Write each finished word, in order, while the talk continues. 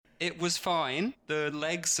It was fine. The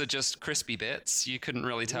legs are just crispy bits. You couldn't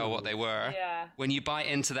really tell what Ooh. they were. Yeah. When you bite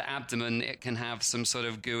into the abdomen, it can have some sort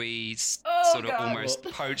of gooey, Oh sort of God. almost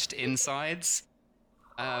poached insides.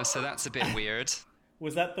 So that's a bit weird.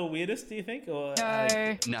 Was that the weirdest, do you think? Or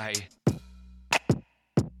No. No.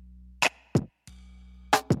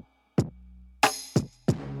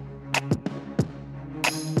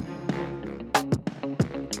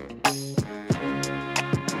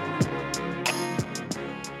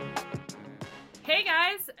 Hey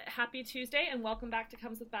guys, happy Tuesday and welcome back to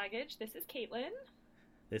Comes with Baggage. This is Caitlin.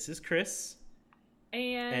 This is Chris.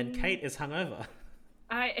 And Kate is hungover.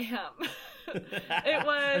 I am.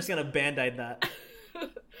 I'm just going to band-aid that.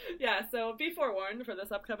 Yeah, so be forewarned for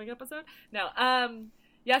this upcoming episode. No,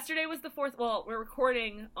 yesterday was the 4th, well, we're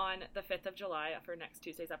recording on the 5th of July for next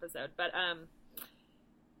Tuesday's episode, but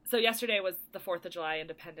so yesterday was the 4th of July,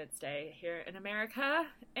 Independence Day here in America,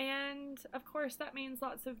 and of course that means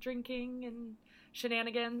lots of drinking and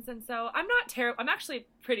shenanigans, and so I'm not terrible. I'm actually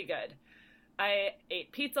pretty good. I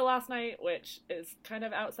ate pizza last night, which is kind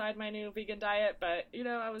of outside my new vegan diet, but, you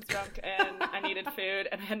know, I was drunk and I needed food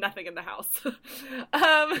and I had nothing in the house.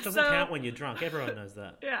 It doesn't count when you're drunk. Everyone knows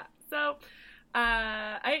that. Yeah, so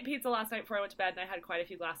I ate pizza last night before I went to bed, and I had quite a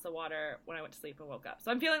few glasses of water when I went to sleep and woke up.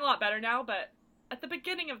 So I'm feeling a lot better now, but at the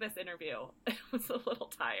beginning of this interview, I was a little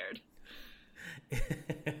tired.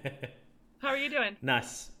 How are you doing?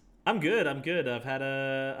 Nice. I'm good. I've had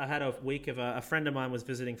a week of a friend of mine was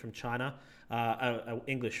visiting from China, an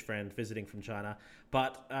English friend visiting from China.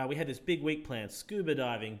 But we had this big week planned: scuba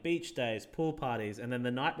diving, beach days, pool parties, and then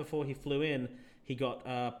the night before he flew in, he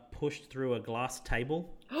got pushed through a glass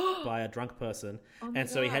table by a drunk person, and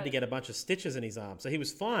so he had to get a bunch of stitches in his arm. So he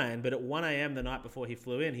was fine, but at 1 a.m. the night before he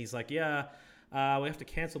flew in, he's like, "Yeah, we have to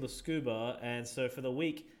cancel the scuba," and so for the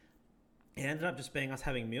week, it ended up just being us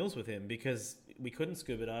having meals with him because we couldn't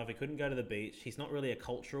scuba dive, we couldn't go to the beach. He's not really a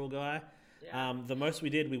cultural guy. Yeah. The most we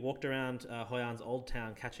did, we walked around Hoi An's old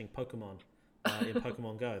town catching Pokemon in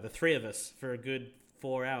Pokemon Go. The three of us for a good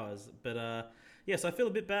 4 hours. But so I feel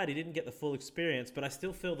a bit bad. He didn't get the full experience, but I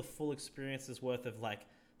still feel the full experience's worth of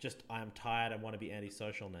just I'm tired, I want to be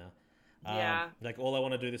antisocial now. Yeah. All I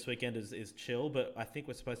want to do this weekend is chill, but I think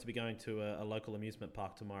we're supposed to be going to a local amusement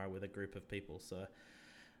park tomorrow with a group of people, so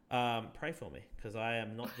pray for me, because I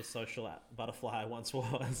am not the social butterfly I once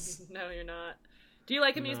was. No, you're not. Do you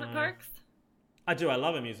like amusement parks? I do. I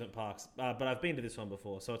love amusement parks, but I've been to this one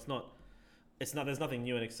before, so it's not. There's nothing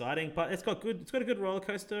new and exciting, but it's got a good roller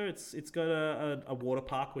coaster. It's got a water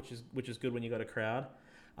park, which is good when you got a crowd.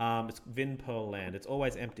 It's Vinpearl Land. It's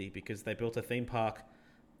always empty because they built a theme park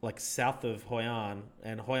south of Hoi An,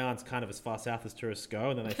 and Hoi An's kind of as far south as tourists go,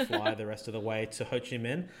 and then they fly the rest of the way to Ho Chi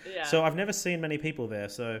Minh. Yeah. So I've never seen many people there,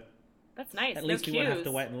 so That's nice. at least we won't have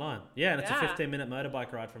to wait in line. Yeah, and it's a Yeah. 15-minute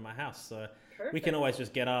motorbike ride from my house, so Perfect. we can always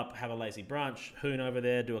just get up, have a lazy brunch, hoon over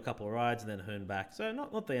there, do a couple of rides, and then hoon back. So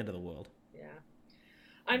not the end of the world. Yeah.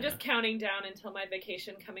 I'm just counting down until my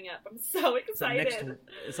vacation coming up. I'm so excited.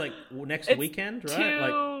 It's next It's weekend, right?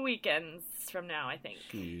 2 weekends from now, I think.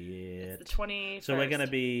 Shit. It's the 21st. So we're gonna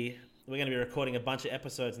be recording a bunch of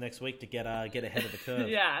episodes next week to get ahead of the curve.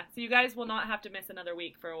 Yeah. So you guys will not have to miss another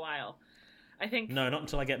week for a while. I think. No, not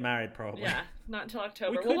until I get married, probably. Yeah, not until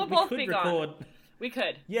October. We We'll both could be record. gone. We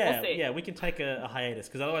could. Yeah, We'll see. yeah, we can take a hiatus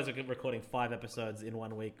because otherwise, recording 5 episodes in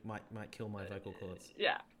 1 week might kill my vocal cords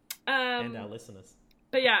Yeah. and our listeners.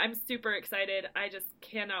 But yeah, I'm super excited. I just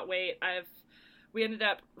cannot wait. We ended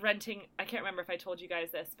up renting. I can't remember if I told you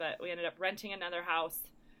guys this, but we ended up renting another house.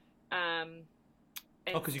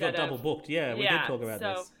 Because you got double booked. Yeah, we did talk about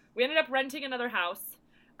so this. We ended up renting another house,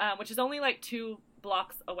 which is only 2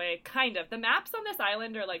 blocks away. Kind of. The maps on this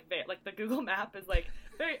island are the Google map is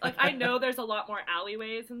very I know there's a lot more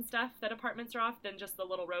alleyways and stuff that apartments are off than just the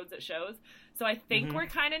little roads it shows. So I think we're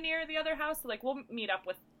kind of near the other house. So we'll meet up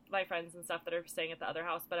with my friends and stuff that are staying at the other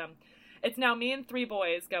house. But it's now me and 3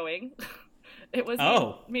 boys going. It was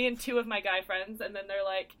me and 2 of my guy friends, and then they're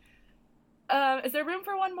like, is there room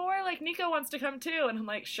for one more? Nico wants to come too. And I'm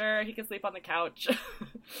like, sure, he can sleep on the couch.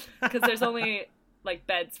 Because there's only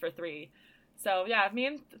beds for 3. So yeah, me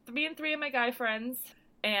and 3 of my guy friends.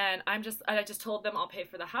 And I just told them I'll pay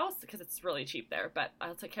for the house because it's really cheap there, but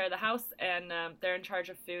I'll take care of the house, and they're in charge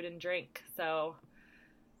of food and drink. So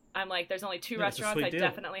I'm there's only 2 restaurants I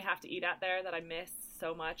definitely have to eat at there that I miss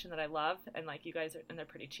so much and that I love. And you guys and they're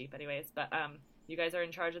pretty cheap anyways, but you guys are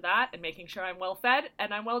in charge of that and making sure I'm well fed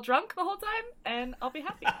and I'm well drunk the whole time, and I'll be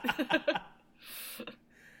happy.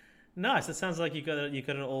 Nice. It sounds like you got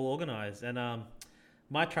it all organized. And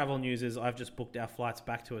my travel news is I've just booked our flights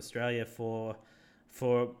back to Australia for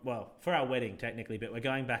our wedding technically, but we're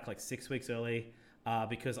going back 6 weeks early.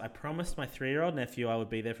 because I promised my 3-year-old nephew I would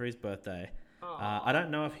be there for his birthday. I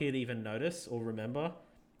don't know if he'd even notice or remember,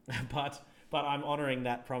 but I'm honoring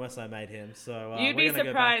that promise I made him. So you'd be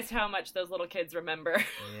surprised how much those little kids remember.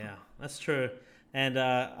 Yeah, that's true. And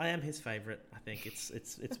I am his favorite. I think it's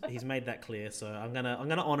he's made that clear. So I'm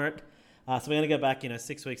gonna honor it. So we're gonna go back,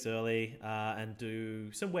 6 weeks early, and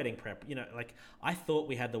do some wedding prep. Like I thought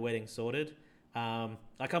we had the wedding sorted. I'm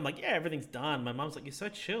like, yeah, everything's done. My mum's like, you're so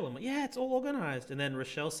chill. I'm like, yeah, it's all organized. And then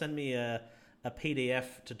Rochelle sent me a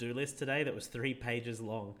PDF to-do list today that was 3 pages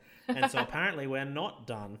long. And so apparently we're not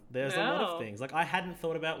done. There's a lot of things. Like I hadn't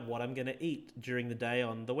thought about what I'm going to eat during the day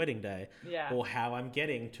on the wedding day. Yeah. Or how I'm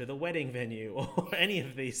getting to the wedding venue or any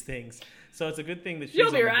of these things. So it's a good thing that she's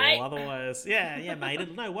You'll be on the right. ball. Otherwise, yeah,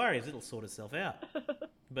 mate, no worries. It'll sort itself out.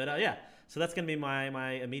 But yeah, so that's going to be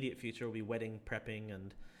my immediate future will be wedding prepping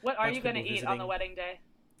and... What are you going to eat on the wedding day?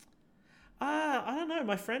 I don't know.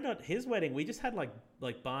 My friend at his wedding, we just had like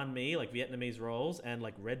banh mi, like Vietnamese rolls, and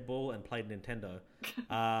like Red Bull, and played Nintendo.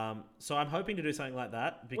 So I'm hoping to do something like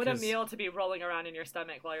that. Because... What a meal to be rolling around in your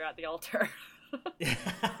stomach while you're at the altar.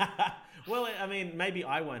 Well, I mean, maybe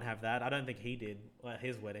I won't have that. I don't think he did at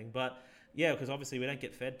his wedding, but yeah, because obviously we don't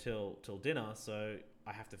get fed till dinner, so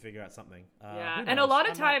I have to figure out something. Yeah, and a lot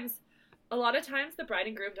of times the bride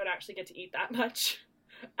and groom don't actually get to eat that much.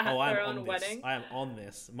 At their own wedding. I am on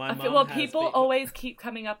this. People always keep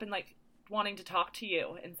coming up and like wanting to talk to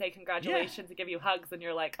you and say congratulations and give you hugs, and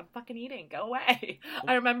you're like, I'm fucking eating, go away.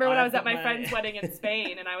 I remember when I was at my friend's wedding in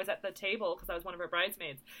Spain, and I was at the table because I was one of her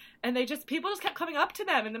bridesmaids, and people just kept coming up to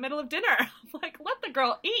them in the middle of dinner. I'm like, let the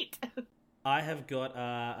girl eat. I have got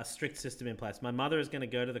a strict system in place. My mother is going to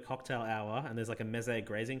go to the cocktail hour, and there's like a meze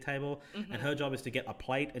grazing table, and her job is to get a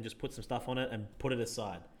plate and just put some stuff on it and put it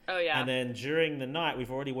aside. Oh, yeah. And then during the night, we've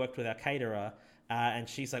already worked with our caterer, and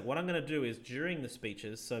she's like, what I'm going to do is during the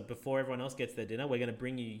speeches, so before everyone else gets their dinner, we're going to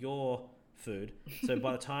bring you your food. So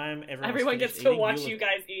by the time everyone gets to watch you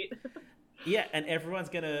guys eat. Yeah, and everyone's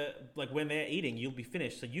going to, like, when they're eating, you'll be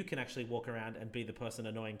finished, so you can actually walk around and be the person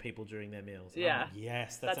annoying people during their meals. And yeah. Like,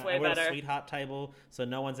 yes, that's way better. We're a sweetheart table, so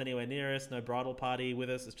no one's anywhere near us, no bridal party with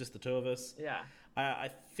us, it's just the two of us. Yeah. I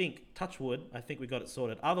think, touch wood, I think we got it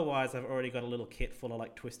sorted. Otherwise, I've already got a little kit full of,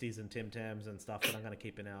 like, twisties and Tim Tams and stuff that I'm going to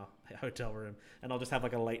keep in our hotel room, and I'll just have,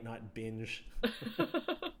 like, a late-night binge.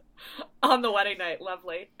 On the wedding night,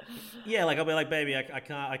 lovely. Yeah, like I'll be like, baby, I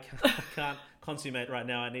can't consummate right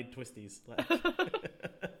now. I need twisties.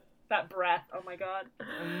 That breath, oh my god.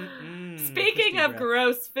 Speaking of breath.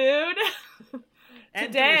 Gross food,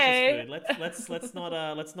 and today, food.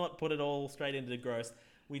 Let's not put it all straight into gross.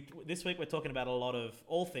 This week we're talking about a lot of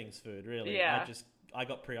all things food, really. Yeah. I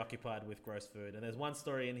got preoccupied with gross food, and there's one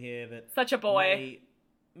story in here that such a boy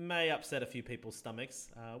may upset a few people's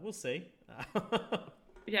stomachs. We'll see.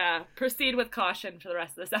 Yeah, proceed with caution for the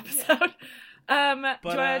rest of this episode. Yeah. Do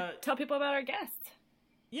you want to tell people about our guests?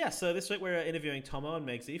 Yeah, so this week we're interviewing Tomo and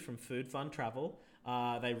Megsy from Food Fun Travel.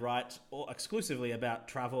 They write exclusively about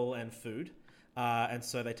travel and food. And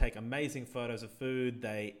so they take amazing photos of food.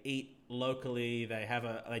 They eat locally.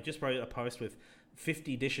 They just wrote a post with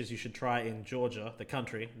 50 dishes you should try in Georgia, the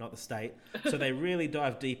country, not the state. So they really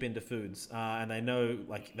dive deep into foods. And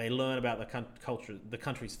they learn about the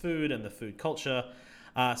country's food and the food culture.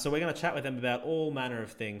 So we're going to chat with them about all manner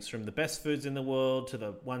of things, from the best foods in the world to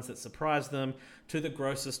the ones that surprise them, to the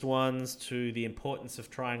grossest ones, to the importance of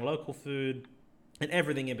trying local food, and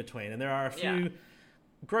everything in between. And there are a few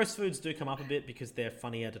gross foods do come up a bit because they're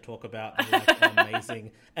funnier to talk about.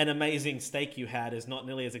 Like an amazing steak you had is not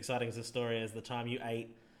nearly as exciting as a story as the time you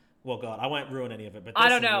ate. Well, God, I won't ruin any of it, but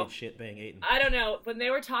there's some weird shit being eaten. I don't know. When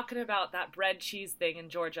they were talking about that bread cheese thing in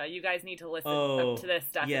Georgia, you guys need to listen to this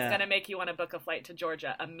stuff. Yeah. It's going to make you want to book a flight to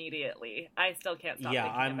Georgia immediately. I still can't stop thinking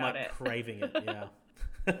about it. Yeah, I'm like craving it,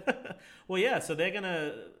 yeah. Well, yeah, so they're going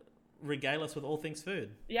to regale us with all things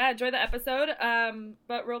food. Yeah, enjoy the episode.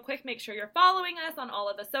 But real quick, make sure you're following us on all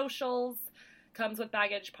of the socials. Comes with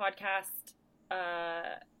Baggage Podcast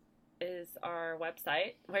is our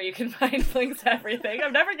website where you can find links to everything.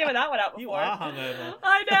 I've never given that one out before. You are hungover.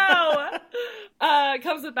 I know.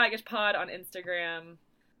 Comes with Baggage Pod on Instagram.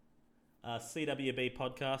 CWB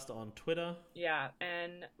Podcast on Twitter. Yeah,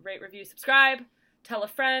 and rate, review, subscribe. Tell a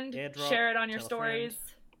friend. Airdrop, share it on your stories.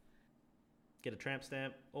 Get a tramp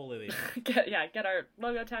stamp. All of these. Get our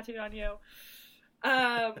logo tattooed on you.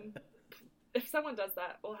 If someone does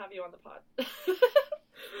that, we'll have you on the pod.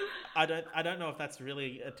 I don't know if that's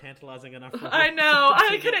really tantalizing enough. I know.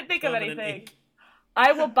 I couldn't think of anything.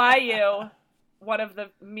 I will buy you one of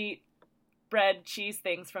the meat, bread, cheese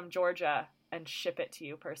things from Georgia and ship it to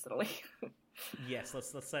you personally. Yes,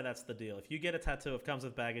 let's say that's the deal. If you get a tattoo of Comes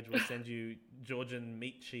with Baggage, we'll send you Georgian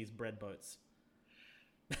meat cheese bread boats.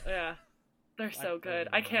 Yeah. They're so good.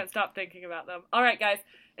 I can't stop thinking about them. All right, guys.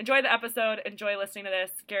 Enjoy the episode. Enjoy listening to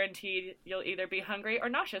this. Guaranteed you'll either be hungry or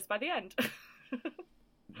nauseous by the end.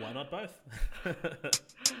 Why not both?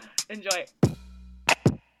 Enjoy.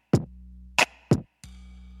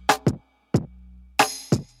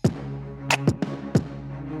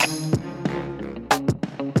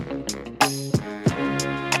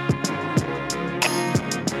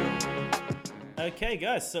 Okay,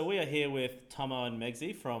 guys, so we are here with Tomo and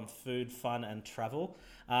Megzi from Food, Fun and Travel.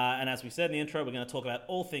 And as we said in the intro, we're going to talk about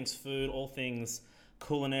all things food, all things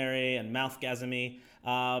culinary and mouthgasmy.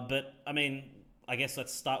 But, I mean, I guess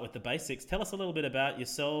let's start with the basics. Tell us a little bit about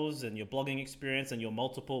yourselves and your blogging experience and your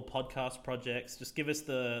multiple podcast projects. Just give us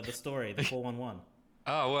the story, the 411.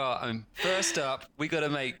 Oh, well, first up, we got to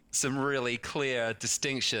make some really clear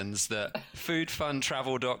distinctions that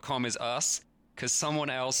foodfuntravel.com is us, because someone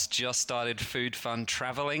else just started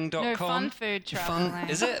foodfuntraveling.com. No, Fun Food Traveling.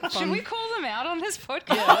 Is it? Should we call them out on this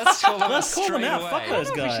podcast? Yeah, let's call them Let's call them straight out. away. Fuck those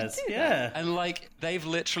I don't know if we guys. should do Yeah. And like, they've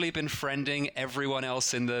literally been friending everyone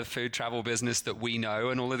else in the food travel business that we know.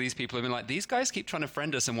 And all of these people have been like, these guys keep trying to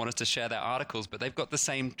friend us and want us to share their articles, but they've got the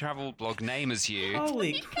same travel blog name as you.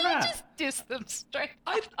 Holy You can't crap. just diss them straight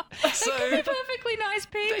I- up. so- They could be perfectly nice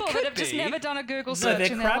people could that have just be. never done a Google No, search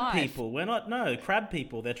they're in their crab life. people. We're not, no, crab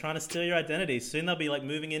people. They're trying to steal your identity. Soon they'll be like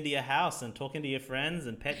moving into your house and talking to your friends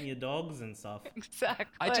and petting your dogs and stuff. Exactly.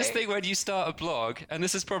 I just think when you start a blog, and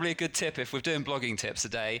this is probably a good tip if we're doing blogging tips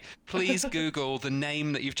today, please Google the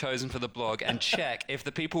name that you've chosen for the blog and check if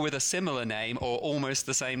the people with a similar name or almost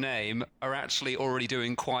the same name are actually already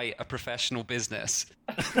doing quite a professional business.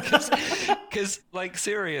 Because, like,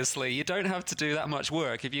 seriously, you don't have to do that much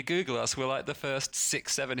work. If you Google us, we're like the first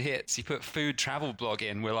 6-7 hits. You put food travel blog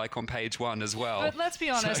in, we're like on page 1 as well. But let's be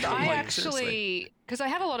honest, So, I like, seriously. actually, because I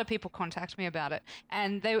had a lot of people contact me about it,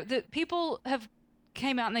 and the people have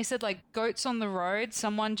came out and they said, like, Goats on the Road.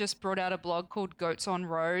 Someone just brought out a blog called Goats on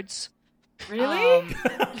Roads. Really?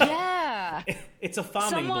 Yeah. It's a farming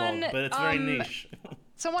Someone, blog, but it's very niche.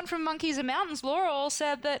 Someone from Monkeys and Mountains, Laurel,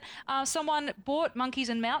 said that someone bought Monkeys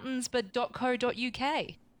and Mountains but .co.uk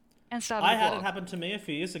and started I a had blog. it happen to me a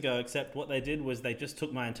few years ago, except what they did was they just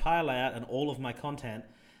took my entire layout and all of my content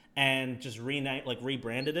and just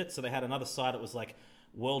rebranded it. So they had another site. It was like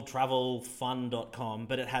worldtravelfun.com,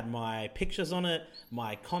 but it had my pictures on it,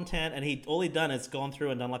 my content, and all he'd done is gone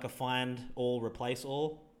through and done like a find all, replace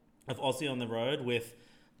all of Aussie on the Road with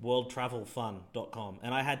worldtravelfun.com.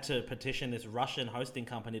 And I had to petition this Russian hosting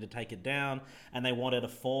company to take it down, and they wanted a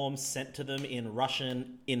form sent to them in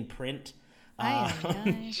Russian in print.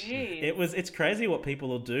 Jeez. It's crazy what people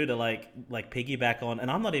will do to like piggyback on,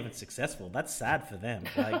 and I'm not even successful. That's sad for them.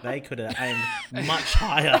 Like, they could have aimed much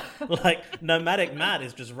higher. Like, Nomadic Matt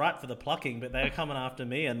is just right for the plucking, but they're coming after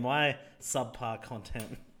me and my subpar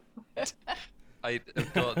content. I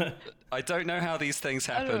don't know how these things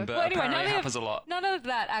happen, but Well, anyway, apparently it none happens of, a lot. None of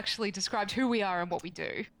that actually described who we are and what we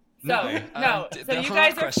do. So the you hard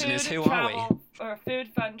guys are question food is, who are we? travel or food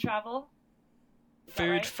fun travel. Is that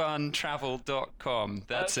right? Foodfuntravel.com.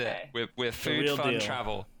 That's Okay. it. We're Food real Fun deal.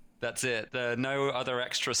 Travel. That's it. There are no other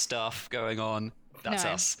extra stuff going on. That's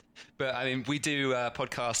No. us. But I mean, we do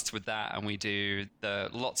podcasts with that, and we do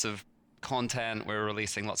lots of content. We're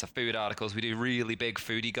releasing lots of food articles. We do really big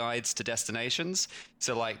foodie guides to destinations.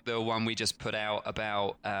 So like the one we just put out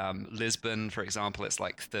about Lisbon, for example, it's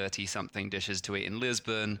like 30 something dishes to eat in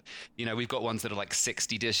Lisbon. You know, we've got ones that are like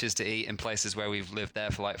 60 dishes to eat in places where we've lived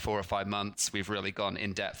there for like 4 or 5 months. We've really gone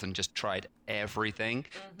in depth and just tried everything.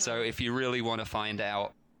 So if you really want to find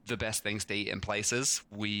out the best things to eat in places,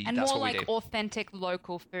 And that's more what we like do. authentic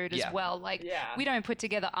local food Yeah. as well. Like, Yeah. we don't put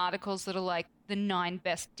together articles that are like the 9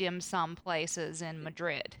 best dim sum places in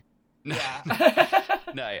Madrid. Yeah.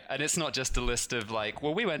 No, and it's not just a list of like,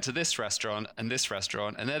 well, we went to this restaurant, and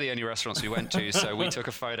they're the only restaurants we went to, so we took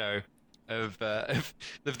a photo of the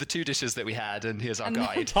 2 dishes that we had, and here's our And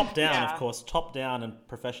guide. Top down, Yeah. of course. Top down and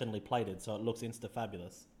professionally plated, so it looks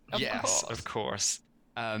insta-fabulous. Yes, of course.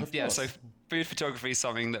 Yeah, course. so food photography is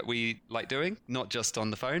something that we like doing, not just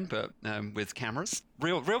on the phone, but with cameras,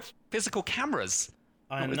 real physical cameras.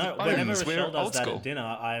 I with know. the Whenever phones, we're Rochelle does old that school. at dinner,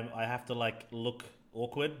 I have to like look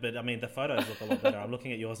awkward, but I mean the photos look a lot better. I'm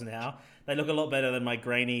looking at yours now. They look a lot better than my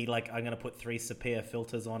grainy. Like, I'm gonna put 3 Sapir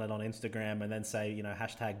filters on it on Instagram and then say,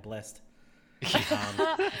 hashtag blessed.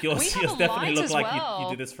 Yours We have a definitely light look as like well. you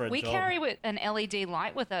do this for a we job. carry with an LED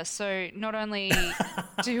light with us, so not only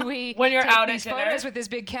do we When you're take out at these dinner. photos with this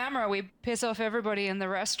big camera, we piss off everybody in the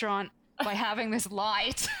restaurant by having this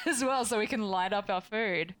light as well, so we can light up our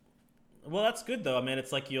food. Well, that's good though. I mean,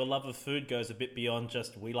 it's like your love of food goes a bit beyond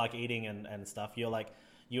just we like eating and stuff. You're like,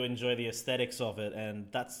 you enjoy the aesthetics of it, and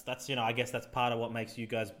that's I guess that's part of what makes you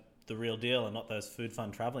guys the real deal and not those food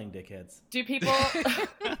fun traveling dickheads. Do people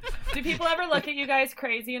ever look at you guys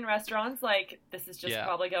crazy in restaurants? Like, this is just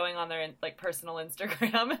probably going on their like personal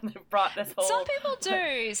Instagram, and they've brought this whole. Some people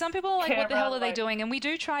do. Some people are like, what the hell are they like... doing? And we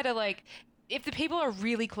do try to like. If the people are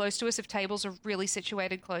really close to us, if tables are really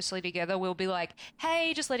situated closely together, we'll be like,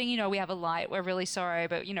 hey, just letting you know we have a light. We're really sorry.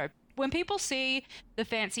 But, when people see the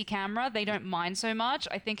fancy camera, they don't mind so much.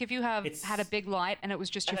 I think if you had a big light and it was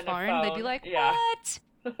just your phone, they'd be like, what?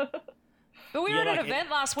 But we were at an event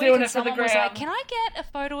last week and someone was like, can I get a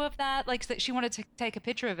photo of that? Like, that she wanted to take a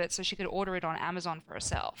picture of it so she could order it on Amazon for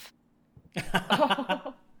herself.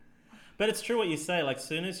 But it's true what you say. Like,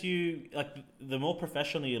 soon as you the more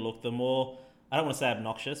professional you look, the more, I don't want to say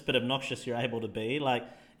obnoxious, but obnoxious you're able to be. Like,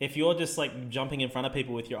 if you're just like jumping in front of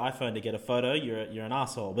people with your iPhone to get a photo, you're an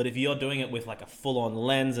asshole. But if you're doing it with like a full-on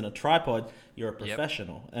lens and a tripod, you're a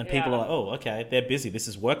professional. And people are like, oh, okay, they're busy. This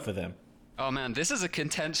is work for them. Oh man, this is a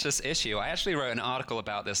contentious issue. I actually wrote an article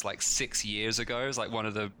about this like 6 years ago. It was like one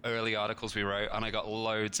of the early articles we wrote, and I got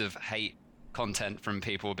loads of hate content from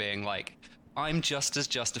people being like, I'm just as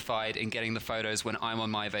justified in getting the photos when I'm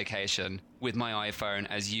on my vacation with my iPhone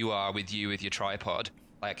as you are with your tripod.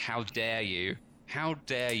 Like, how dare you? How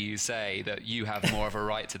dare you say that you have more of a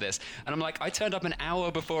right to this? And I'm like, I turned up an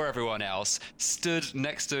hour before everyone else, stood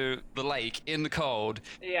next to the lake in the cold,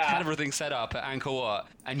 had everything set up at Angkor Wat,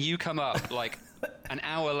 and you come up like an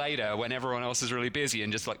hour later when everyone else is really busy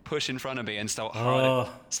and just like push in front of me and start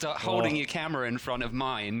holding your camera in front of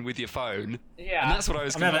mine with your phone. Yeah. And that's what I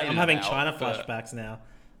was complaining about. I'm having China flashbacks now.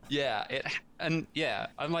 Yeah.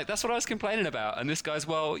 I'm like, that's what I was complaining about. And this guy's,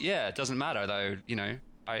 well, yeah, it doesn't matter though.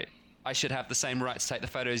 I should have the same right to take the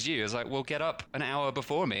photo as you. It's like, well, get up an hour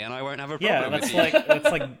before me and I won't have a problem with you. That's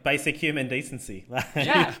like basic human decency.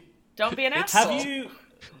 Yeah. Don't be an asshole.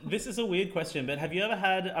 This is a weird question, but have you ever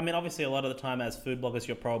had, I mean, obviously a lot of the time as food bloggers,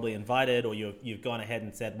 you're probably invited or you've gone ahead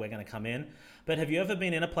and said, we're going to come in. But have you ever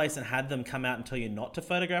been in a place and had them come out and tell you not to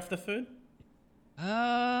photograph the food?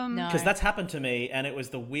 No. Because that's happened to me, and it was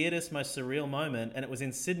the weirdest, most surreal moment, and it was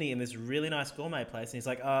in Sydney in this really nice gourmet place, and he's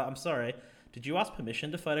like, I'm sorry, did you ask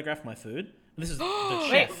permission to photograph my food? This is the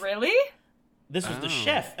chef. Wait, really? This was the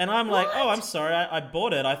chef. And I'm like, oh, I'm sorry, I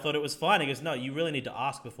bought it. I thought it was fine. He goes, no, you really need to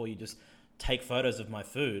ask before you just take photos of my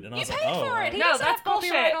food. And I was like, oh. For it. He doesn't have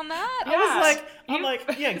copyright on that. I'm like,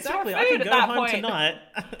 yeah, exactly. I can go home tonight.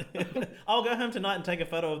 I'll go home tonight and take a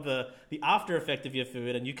photo of the after effect of your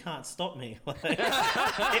food, and you can't stop me.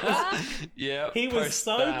 He was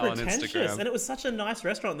so pretentious, and it was such a nice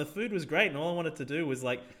restaurant. And the food was great, and all I wanted to do was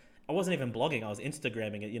like, I wasn't even blogging. I was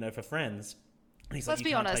Instagramming it, for friends. Let's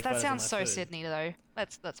be honest. That sounds so Sydney, though.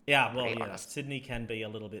 Let's honest. Sydney can be a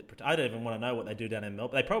little bit. I don't even want to know what they do down in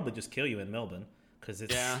Melbourne. They probably just kill you in Melbourne because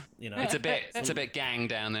it's it's a bit gang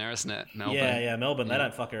down there, isn't it? Melbourne. Yeah, Melbourne. They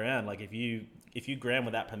don't fuck around. Like if you gram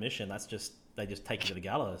without permission, they just take you to the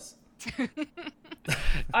gallows.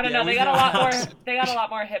 I don't know. They got a lot more. They got a lot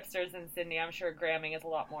more hipsters in Sydney. I'm sure gramming is a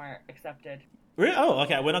lot more accepted. Really? Oh,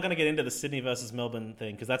 okay. We're not going to get into the Sydney versus Melbourne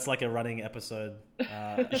thing because that's like a running episode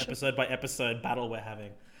by episode battle we're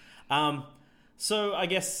having. So I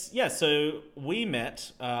guess, so we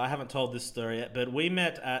met, I haven't told this story yet, but we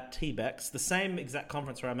met at TBEX, the same exact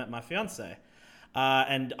conference where I met my fiance.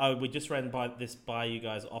 And we just ran by you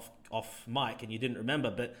guys off mic and you didn't remember,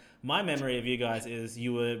 but my memory of you guys is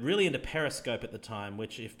you were really into Periscope at the time,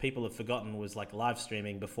 which if people have forgotten was like live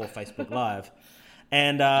streaming before Facebook Live.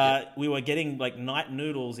 And we were getting like night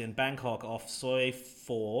noodles in Bangkok off Soi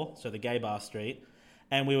 4, so the gay bar street.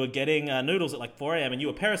 And we were getting noodles at like 4 a.m. and you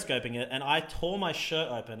were periscoping it. And I tore my shirt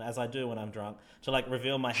open, as I do when I'm drunk, to like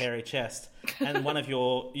reveal my hairy chest. And one of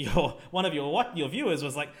your viewers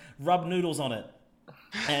was like, rub noodles on it.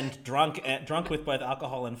 And drunk with both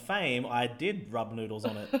alcohol and fame, I did rub noodles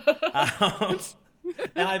on it.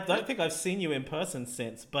 And I don't think I've seen you in person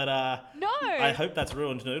since, but no. I hope that's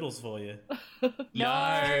ruined noodles for you.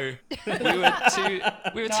 No. We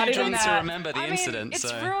were too drunk to remember the incident.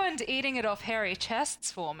 It's ruined eating it off hairy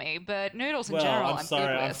chests for me, but noodles in general, I'm good with.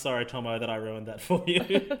 I'm sorry, Tomo, that I ruined that for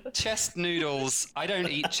you. Chest noodles. I don't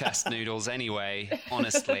eat chest noodles anyway,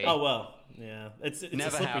 honestly. Oh, well, yeah. It's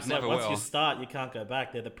never a have, never will. Once you start, you can't go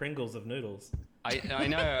back. They're the Pringles of noodles. I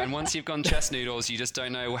know, and once you've gone chest noodles, you just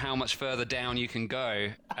don't know how much further down you can go.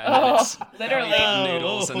 And it's literally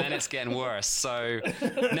noodles, and then it's getting worse. So,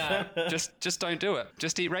 no, just don't do it.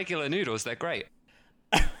 Just eat regular noodles; they're great.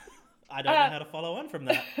 I don't know how to follow on from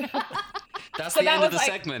that. That's the end of the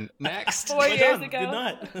segment. Next, 4 years ago. Good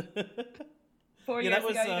night. 4 years ago,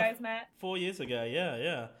 you guys met. 4 years ago,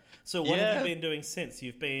 yeah. So what have you been doing since?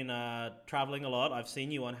 You've been traveling a lot. I've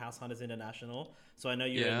seen you on House Hunters International, so I know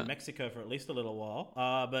you're in Mexico for at least a little while.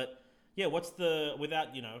 But yeah, what's the,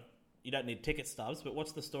 without, you don't need ticket stubs, but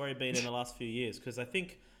what's the story been in the last few years? Because I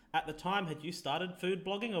think at the time, had you started food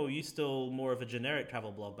blogging, or were you still more of a generic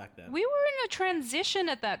travel blog back then? We were in a transition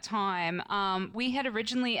at that time. We had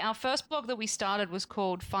originally, our first blog that we started was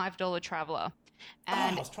called $5 Traveler.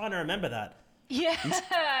 And I was trying to remember that. Yeah,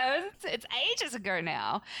 it's ages ago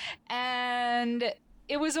now. And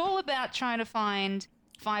it was all about trying to find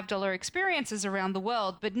 $5 experiences around the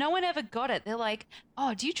world, but no one ever got it. They're like,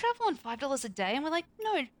 oh, do you travel on $5 a day? And we're like,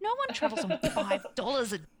 no one travels on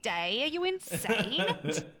 $5 a day. Are you insane?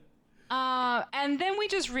 And then we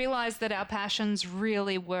just realized that our passions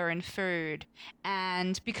really were in food.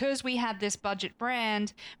 And because we had this budget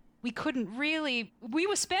brand, we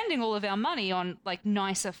were spending all of our money on like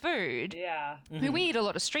nicer food. Yeah. Mm-hmm. We eat a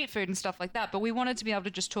lot of street food and stuff like that, but we wanted to be able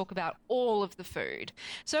to just talk about all of the food.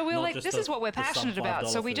 So we were like, this is what we're passionate about.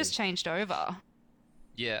 So we just changed over.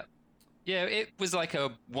 Yeah. Yeah, it was like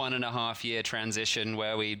a 1.5 year transition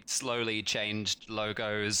where we slowly changed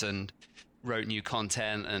logos and wrote new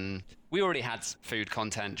content, and we already had food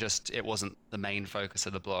content, just it wasn't the main focus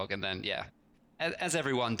of the blog. And then, yeah, as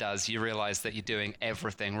everyone does, you realize that you're doing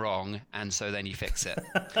everything wrong, and so then you fix it.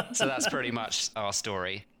 So that's pretty much our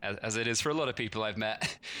story, as it is for a lot of people I've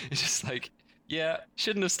met. It's just like, yeah,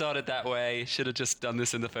 shouldn't have started that way, should have just done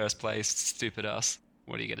this in the first place, stupid us.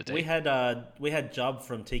 What are you going to do? We had Jub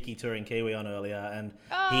from Tiki Touring Kiwi on earlier, and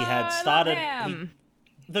he had started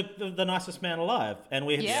the nicest man alive, and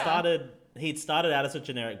we had he'd started out as a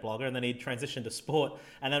generic blogger, and then he'd transitioned to sport,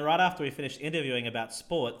 and then right after we finished interviewing about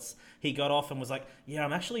sports, he got off and was like, yeah,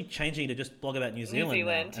 I'm actually changing to just blog about New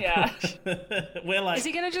Zealand now. Yeah. We're like, is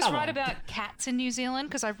he going to just write about cats in New Zealand?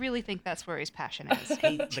 Because I really think that's where his passion is.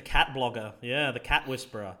 The cat blogger. Yeah, the cat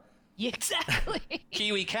whisperer. Yeah, exactly.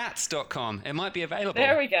 KiwiCats.com. It might be available.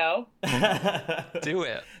 There we go. Do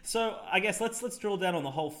it. So I guess let's drill down on the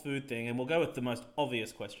whole food thing, and we'll go with the most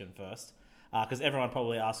obvious question first, because everyone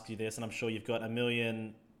probably asks you this, and I'm sure you've got a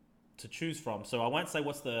million to choose from. So I won't say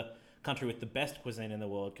what's the country with the best cuisine in the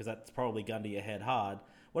world, because that's probably gun to your head hard.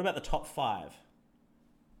 What about the top 5?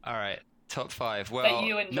 All right, top 5. That Well,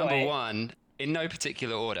 you enjoy. number 1, in no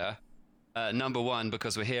particular order, number 1,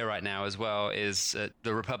 because we're here right now as well, is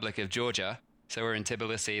the Republic of Georgia. So we're in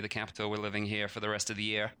Tbilisi, the capital. We're living here for the rest of the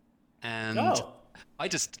year. And I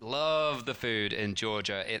just love the food in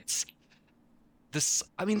Georgia. It's this.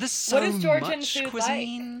 I mean, there's so what is Georgian much food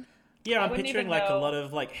cuisine. like? Yeah, I'm picturing like a lot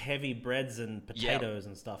of like heavy breads and potatoes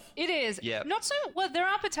and stuff. It is. Yeah. Not so well, there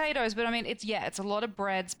are potatoes, but I mean it's a lot of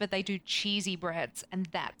breads, but they do cheesy breads, and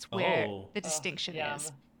that's where the distinction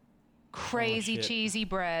is. Crazy cheesy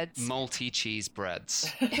breads. Multi-cheese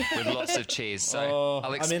breads with lots of cheese. So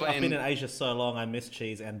I'll explain. I've been in Asia so long, I miss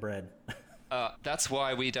cheese and bread. That's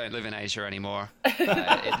why we don't live in Asia anymore.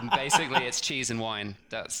 Basically, it's cheese and wine.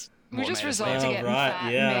 That's we just resort to getting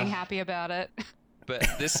fat and being happy about it. But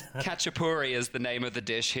this khachapuri is the name of the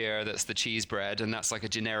dish here. That's the cheese bread, and that's like a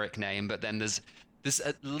generic name. But then there's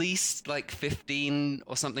at least like 15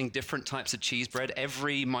 or something different types of cheese bread.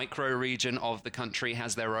 Every micro region of the country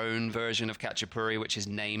has their own version of khachapuri, which is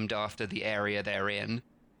named after the area they're in.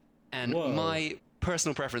 And my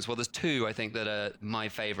personal preference, well, there's 2, I think, that are my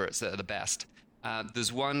favorites that are the best.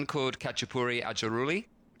 There's one called khachapuri Ajuruli,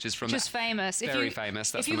 which is from famous. Very famous.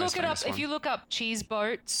 That's if you the most famous one. If you look up cheese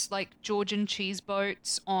boats, like Georgian cheese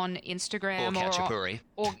boats on Instagram or khachapuri,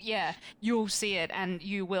 you'll see it and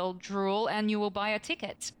you will drool and you will buy a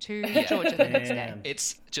ticket to Georgia the next day.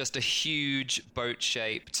 It's just a huge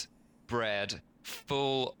boat-shaped bread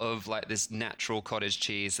full of like this natural cottage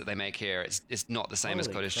cheese that they make here. It's not the same as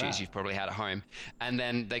cottage cheese you've probably had at home. And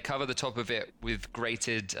then they cover the top of it with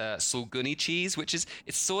grated sulguni cheese, which it's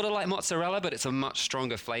sort of like mozzarella, but it's a much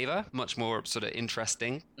stronger flavor, much more sort of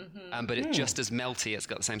interesting. But it's just as melty. It's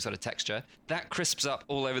got the same sort of texture. That crisps up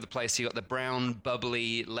all over the place. You got the brown,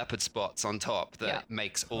 bubbly leopard spots on top that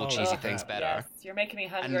makes all cheesy things better. Yes, you're making me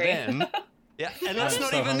hungry. And then and that's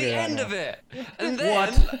not even the end of it. And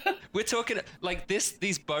then we're talking like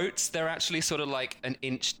these boats, they're actually sort of like an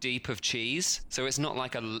inch deep of cheese. So it's not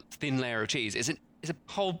like a thin layer of cheese. It's a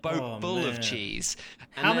whole boat full of cheese.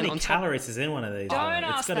 And how many calories is in one of these? Don't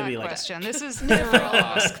ask that question. This is never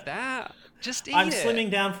ask that. Just eat I'm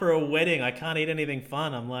slimming down for a wedding. I can't eat anything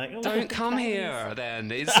fun. I'm like, don't come here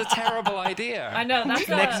then. It's a terrible idea. I know, that's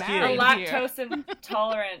a lactose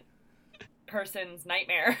intolerant person's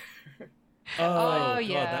nightmare. God,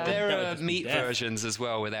 there are meat versions as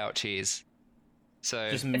well without cheese. So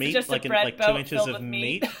just meat, just like 2 inches of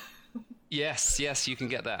meat. Yes, you can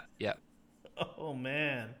get that. Yeah. Oh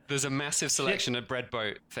man. There's a massive selection of bread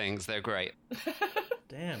boat things. They're great.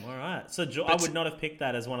 Damn. All right. So I would not have picked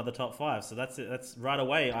that as one of the top 5. So that's it. That's right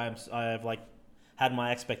away. I have like had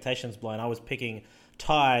my expectations blown. I was picking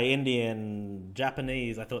Thai, Indian,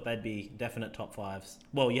 Japanese. I thought they'd be definite top 5s.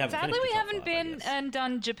 Well, you haven't. Sadly, finished we the top haven't 5, I been guess. and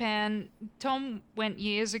done Japan. Tom went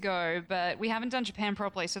years ago, but we haven't done Japan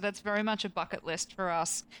properly, so that's very much a bucket list for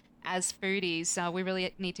us as foodies. We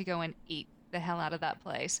really need to go and eat the hell out of that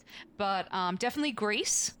place. But definitely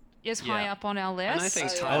Greece is high Yeah. up on our list. And I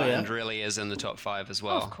think Oh, Thailand yeah. really is in the top 5 as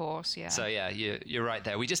well. Of course, yeah. So yeah, you're right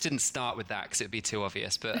there. We just didn't start with that because it'd be too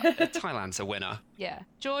obvious. But Thailand's a winner. Yeah.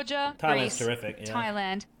 Georgia, Thailand's Greece, terrific, yeah.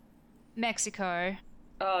 Thailand, Mexico.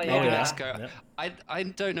 Oh Oh, yeah. yeah. Mexico. Yep. I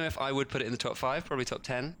don't know if I would put it in the top 5, probably top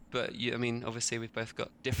 10. But I mean, obviously we've both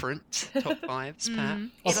got different top 5s, Pat. Of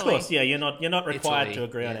Italy. course, yeah. You're not required Italy, to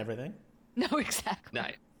agree on yeah. everything. No, exactly. No,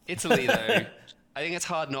 Italy though. I think it's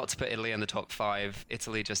hard not to put Italy in the top 5.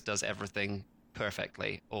 Italy just does everything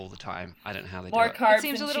perfectly all the time. I don't know how they More do it. carbs It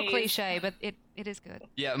seems a and little cheese. cliche, but it is good.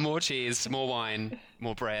 Yeah, more cheese, more wine,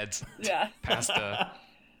 more bread, Yeah. pasta.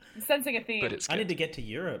 I'm sensing a theme. But it's I good. need to get to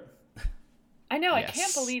Europe. I know. I Yes.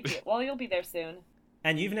 can't believe you. Well, you'll be there soon.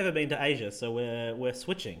 And you've never been to Asia, so we're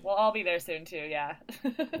switching. Well, I'll be there soon too. Yeah.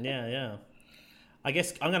 Yeah. I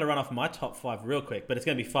guess I'm going to run off my top 5 real quick, but it's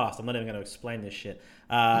going to be fast. I'm not even going to explain this shit.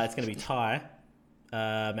 It's going to be Thai,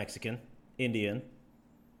 Mexican, Indian,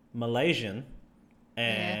 Malaysian,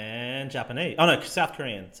 and Japanese. Oh no, South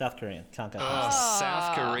Korean. Can't go past Oh,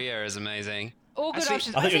 South Korea is amazing. All good Actually,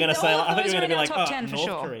 options. that. I thought you were going to say. all I thought you those were are going to be in our like, top 10 for North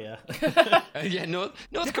sure. Korea. Yeah,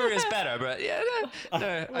 North Korea's better, but yeah, no.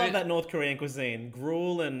 Love that North Korean cuisine,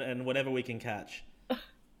 gruel and whatever we can catch.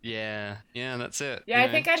 Yeah, that's it. Yeah, You I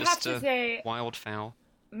know, think I'd have just to a say wildfowl.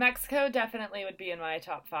 Mexico definitely would be in my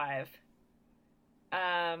top 5.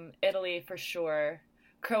 Italy for sure.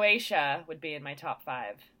 Croatia would be in my top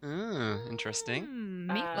 5. Oh, interesting.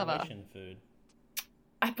 Meat lover. Asian food.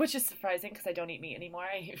 Which is surprising because I don't eat meat anymore.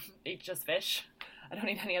 I eat just fish. I don't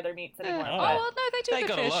eat any other meats anymore. Oh, but- well, no, they do They good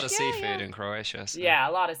got fish. a lot of Yeah, seafood yeah. in Croatia. So. Yeah,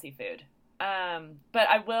 a lot of seafood. But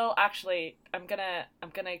I will actually. I'm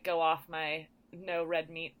gonna go off my no red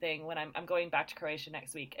meat thing when I'm going back to Croatia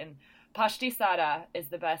next week. And pashti sada is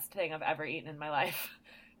the best thing I've ever eaten in my life,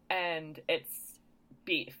 and it's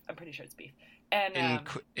beef. I'm pretty sure it's beef. And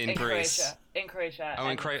in Greece. In Croatia. Oh,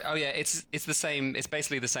 in and- Croatia. Oh, yeah. It's the same. It's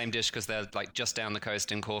basically the same dish because they're like just down the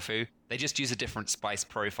coast in Corfu. They just use a different spice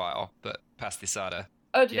profile, but pastisada.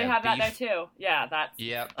 Oh, do they yeah, have that beef. there too? Yeah, that's.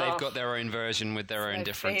 Yeah, they've oh, got their own version with their it's own my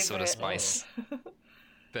different sort of favorite. spice.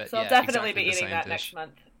 But So yeah, I'll definitely exactly be the eating same that dish. next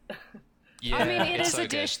month. Yeah, I mean, it it's is so a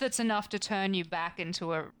dish good. that's enough to turn you back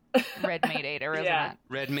into a red meat eater, isn't Yeah. it?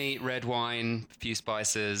 Red meat, red wine, a few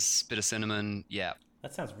spices, bit of cinnamon. Yeah,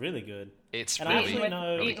 That sounds really good. it's And I really, actually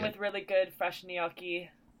know- really Eaten good. with really good fresh gnocchi.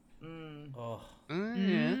 Oh.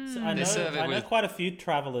 Yeah. So I They serve it know with- quite a few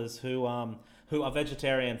travelers who are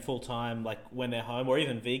vegetarian full time, like when they're home, or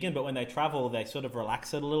even vegan. But when they travel, they sort of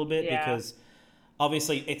relax it a little bit Yeah. because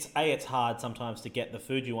obviously it's hard sometimes to get the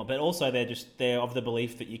food you want, but also they're of the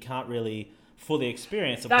belief that you can't really fully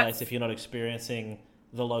experience a That's- place if you're not experiencing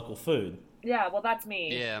the local food. Yeah, well, that's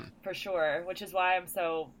me. Yeah. For sure, which is why I'm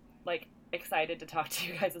so, like, excited to talk to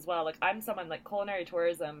you guys as well. Like, I'm someone, like, culinary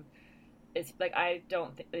tourism is, like, I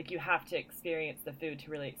don't think, like, you have to experience the food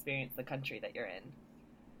to really experience the country that you're in.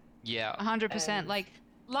 Yeah. 100%. And- Like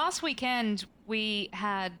last weekend, we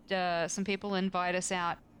had some people invite us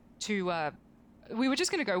out to. We were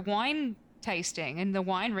just going to go wine tasting in the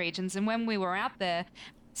wine regions, and when we were out there,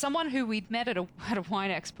 someone who we'd met at a wine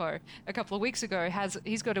expo a couple of weeks ago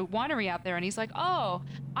he's got a winery out there, and he's like, "Oh,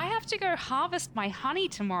 I have to go harvest my honey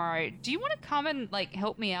tomorrow. Do you want to come and like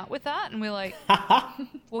help me out with that?" And we're like,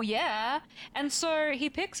 "Well, yeah." And so he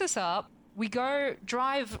picks us up. We go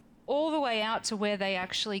drive all the way out to where they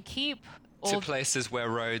actually keep To all places where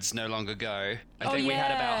roads no longer go. I Oh, think we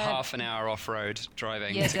had about yeah. half an hour off-road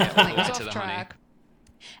driving Yeah, to get all definitely. the It way was to off the honey. track.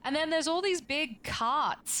 And then there's all these big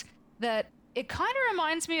carts that it kind of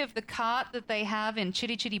reminds me of the cart that they have in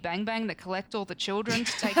Chitty Chitty Bang Bang that collect all the children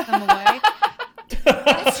to take them away.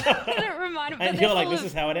 That's what it reminded me. And But you're they're like, full this of-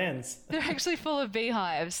 is how it ends. They're actually full of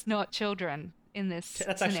beehives, not children in this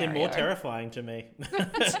That's actually more scenario. terrifying to me.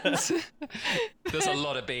 There's a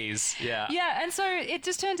lot of bees. Yeah. Yeah, and so it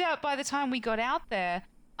just turned out by the time we got out there,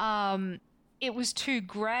 it was too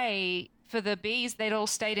grey for the bees. They'd all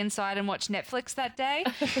stayed inside and watched Netflix that day,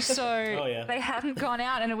 so Oh, yeah. they hadn't gone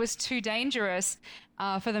out, and it was too dangerous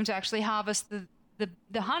for them to actually harvest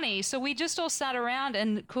the honey. So we just all sat around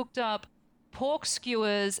and cooked up pork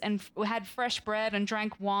skewers and had fresh bread and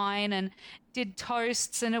drank wine and did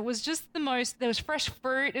toasts, and it was just the most, there was fresh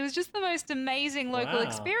fruit. It was just the most amazing local Wow.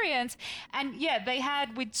 experience. And yeah,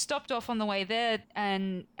 we'd stopped off on the way there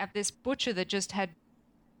and at this butcher that just had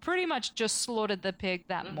pretty much just slaughtered the pig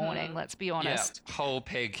that morning, let's be honest. Yeah, whole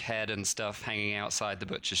pig head and stuff hanging outside the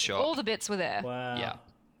butcher's shop. All the bits were there. Wow. Yeah.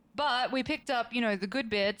 But we picked up, the good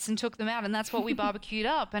bits and took them out, and that's what we barbecued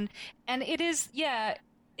up. And it is,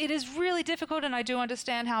 it is really difficult, and I do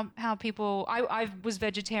understand how people. I was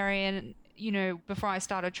vegetarian, before I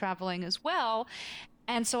started traveling as well,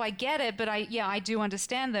 and so I get it. But I do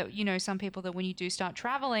understand that some people, that when you do start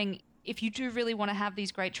traveling, if you do really want to have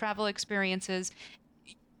these great travel experiences,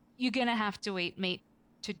 you're gonna have to eat meat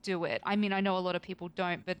to do it. I mean, I know a lot of people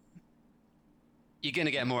don't, but You're going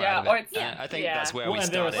to get more Yeah, out or of it. it's- I think yeah. that's where Well, we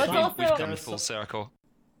and there are started. some- We've also- come full circle.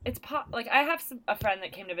 It's like I have a friend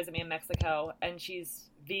that came to visit me in Mexico, and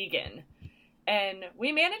she's vegan, and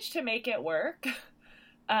we managed to make it work.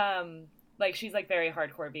 Like she's like very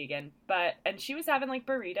hardcore vegan, and she was having like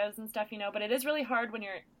burritos and stuff, but it is really hard when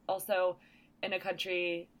you're also in a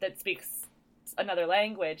country that speaks another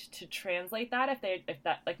language to translate that if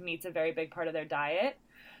that like meat's a very big part of their diet.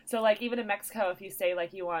 So like even in Mexico, if you say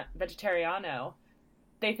like you want vegetariano,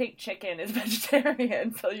 they think chicken is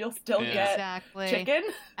vegetarian, so you'll still Yeah. get exactly. chicken.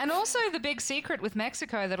 And also the big secret with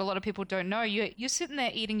Mexico that a lot of people don't know, you're sitting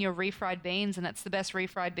there eating your refried beans, and it's the best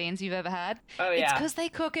refried beans you've ever had. Oh It's yeah. because they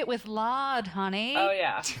cook it with lard, honey. Oh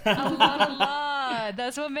yeah. A lot of lard.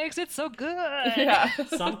 That's what makes it so good. Yeah.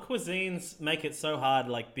 Some cuisines make it so hard,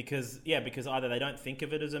 like because either they don't think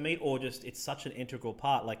of it as a meat, or just it's such an integral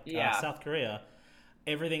part. Like Yeah. South Korea,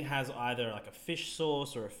 everything has either like a fish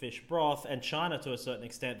sauce or a fish broth, and China to a certain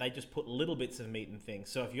extent they just put little bits of meat in things.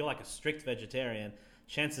 So if you're like a strict vegetarian,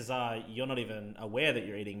 chances are you're not even aware that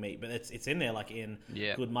you're eating meat, but it's in there. Like in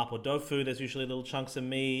Yeah. good mapo tofu, there's usually little chunks of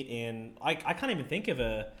meat. I can't even think of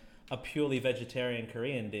a purely vegetarian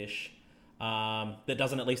Korean dish that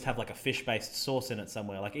doesn't at least have like a fish-based sauce in it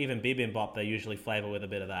somewhere. Like even bibimbap, they usually flavor with a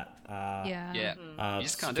bit of that. Yeah. Yeah. You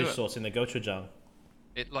just can't do fish it. sauce in the gochujang.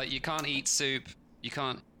 You can't eat soup. You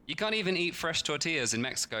can't even eat fresh tortillas in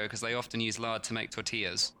Mexico because they often use lard to make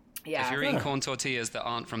tortillas. Yeah. If you're eating corn tortillas that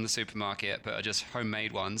aren't from the supermarket but are just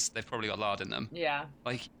homemade ones, they've probably got lard in them. Yeah.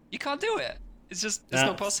 Like, you can't do it. It's Nah.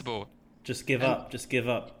 not possible. Just give up. Just give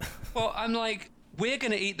up. Well, I'm like, we're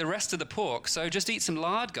going to eat the rest of the pork, so just eat some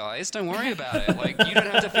lard, guys. Don't worry about it. Like, you don't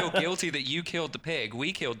have to feel guilty that you killed the pig.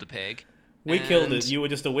 We killed the pig. We killed And- it. You were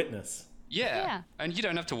just a witness. Yeah. And you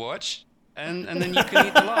don't have to watch. And then you can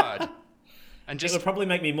eat the lard. And It just would probably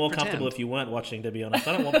make me more pretend. comfortable if you weren't watching, to be honest.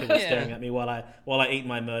 I don't want people Yeah. staring at me while I eat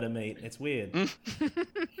my murder meat. It's weird.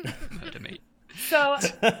 murder meat. So,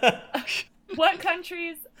 what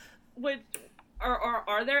countries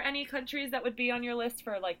are there any countries that would be on your list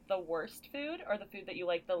for like the worst food or the food that you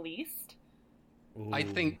like the least? I Ooh.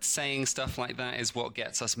 think saying stuff like that is what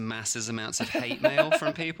gets us massive amounts of hate mail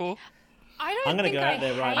from people. I don't I'm gonna think go I out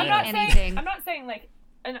there right hate now. anything. I'm not saying like,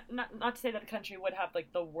 and not to say that a country would have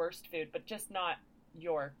like the worst food, but just not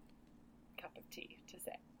your cup of tea to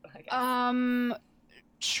say. I guess.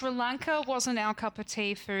 Sri Lanka wasn't our cup of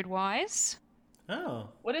tea food-wise. Oh.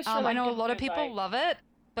 What is Sri I know a Lankan lot of food people like? love it,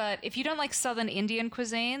 but if you don't like Southern Indian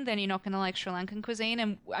cuisine, then you're not going to like Sri Lankan cuisine.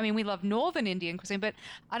 And I mean, we love Northern Indian cuisine, but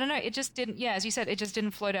I don't know. It just didn't. Yeah, as you said, it just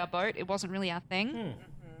didn't float our boat. It wasn't really our thing.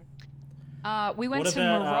 We went What to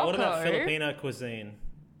Morocco. about what about Filipino cuisine?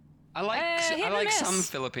 I like hit I and like miss. some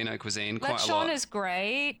Filipino cuisine quite a Lechon lot. is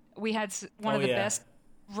great. We had one Oh, of the yeah. best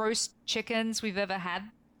roast chickens we've ever had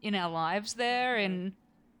in our lives there in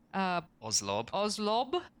Oslob.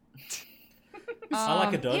 Oslob. I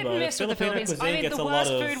like Hit adobo. and miss with the Filipino Philippines. cuisine I mean, gets the a lot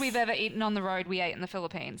worst of food we've ever eaten on the road, we ate in the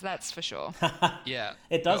Philippines. That's for sure. Yeah.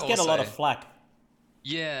 It does but get a lot of also- flack.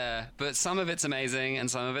 Yeah, but some of it's amazing and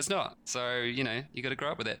some of it's not. So, you got to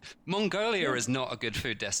grow up with it. Mongolia is not a good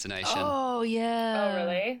food destination. Oh yeah. Oh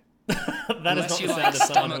really? That is Unless not you the like sound of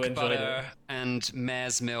someone who stomach enjoyed butter it. and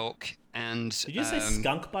mare's milk and Did you say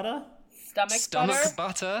skunk butter? Stomach butter?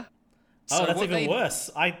 butter. Oh, So that's what even they- worse.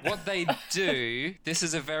 What they do, this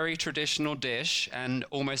is a very traditional dish, and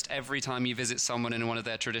almost every time you visit someone in one of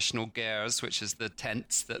their traditional gers, which is the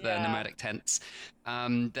tents, the Yeah. nomadic tents,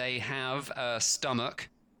 they have a stomach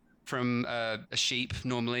from a sheep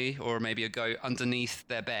normally, or maybe a goat, underneath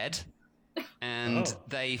their bed, and Oh,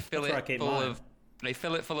 they fill that's where I it keep full mine. of. They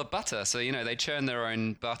fill it full of butter, so they churn their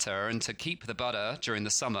own butter, and to keep the butter during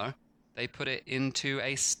the summer, they put it into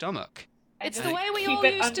a stomach. And It's just the way we keep all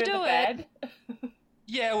it used to under do the it. bed?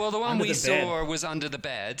 Yeah, well, the one Under we the bed. saw was under the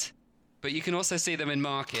bed. but you can also see them in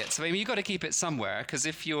markets. I mean, you got to keep it somewhere, because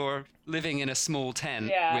if you're living in a small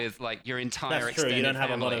tent with like your entire That's true. extended You don't have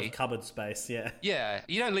family, a lot of cupboard space. Yeah. yeah,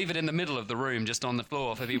 you don't leave it in the middle of the room, just on the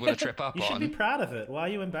floor for people to trip up You on. should be proud of it. Why are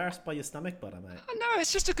you embarrassed by your stomach butter, mate? Oh, no,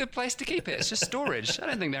 it's just a good place to keep it. It's just storage. I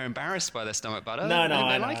don't think they're embarrassed by their stomach butter. No, I think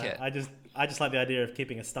I they know. like it. I just like the idea of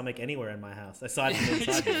keeping a stomach anywhere in my house, aside from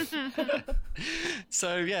inside me.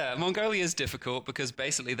 So yeah, Mongolia is difficult because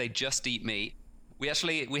basically they just eat meat. We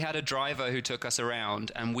had a driver who took us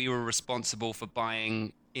around, and we were responsible for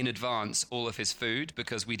buying in advance all of his food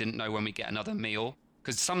because we didn't know when we get another meal.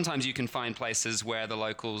 Because sometimes you can find places where the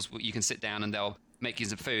locals, you can sit down and they'll make you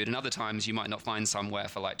some food, and other times you might not find somewhere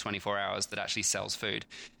for like 24 hours that actually sells food.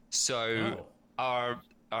 So our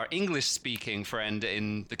English-speaking friend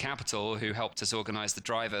in the capital who helped us organize the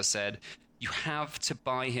driver said, you have to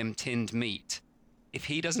buy him tinned meat. If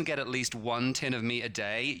he doesn't get at least one tin of meat a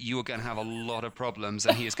day, you are going to have a lot of problems,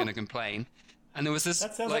 and he is going to complain. And there was this...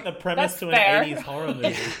 That sounds like the premise to an fair. 80s horror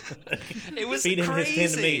movie. It was Feed him crazy.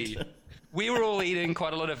 his tinned meat. We were all eating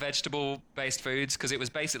quite a lot of vegetable-based foods because it was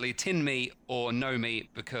basically tinned meat or no meat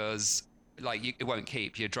because like it won't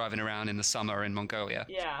keep. You're driving around in the summer in Mongolia.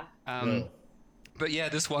 Yeah. But yeah,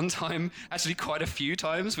 this one time, actually quite a few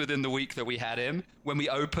times within the week that we had him, when we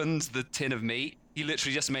opened the tin of meat, he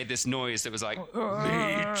literally just made this noise that was like,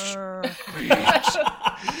 meat.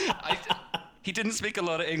 He didn't speak a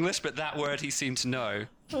lot of English, but that word he seemed to know.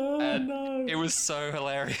 No. It was so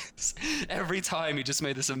hilarious. Every time he just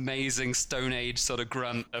made this amazing Stone Age sort of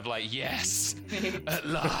grunt of like, yes, at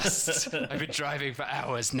last. I've been driving for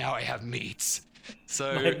hours, now I have meat.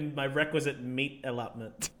 So My requisite meat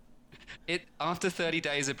allotment. after 30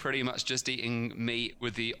 days of pretty much just eating meat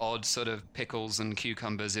with the odd sort of pickles and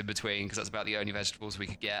cucumbers in between, because that's about the only vegetables we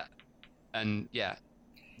could get. And yeah,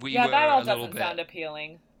 we were that all a little doesn't bit... sound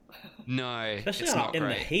appealing. No, Especially it's not in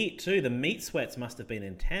great. the heat, too. The meat sweats must have been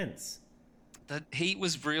intense. The heat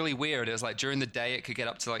was really weird. It was like during the day it could get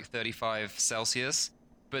up to like 35 Celsius,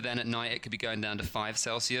 but then at night it could be going down to 5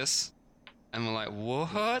 Celsius. And we're like,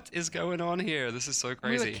 what is going on here? This is so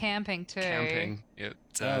crazy. We were camping too. Camping.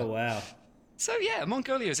 Oh, wow. So yeah,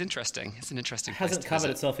 Mongolia is interesting. It's an interesting It place hasn't to covered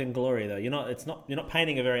visit. itself in glory, though. You're not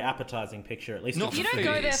painting a very appetizing picture, at least. Not of You the for don't food.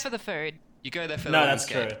 go food. there for the food. You go there for No, the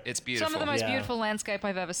that's landscape. true. It's beautiful. Some of the most Yeah. beautiful landscape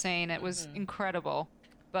I've ever seen. It was incredible.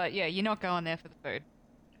 But yeah, you're not going there for the food.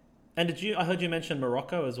 And I heard you mention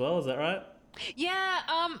Morocco as well, is that right?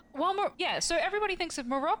 Yeah, so everybody thinks of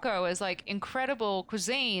Morocco as like incredible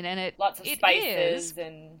cuisine, and Lots of it spices is.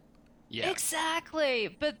 and Yeah.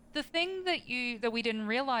 Exactly. But the thing that we didn't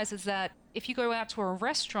realize is that if you go out to a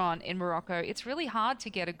restaurant in Morocco, it's really hard to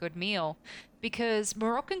get a good meal because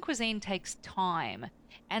Moroccan cuisine takes time.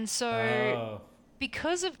 And so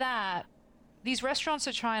because of that, these restaurants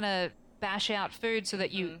are trying to bash out food so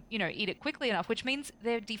that you eat it quickly enough, which means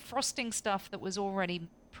they're defrosting stuff that was already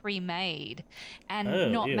pre-made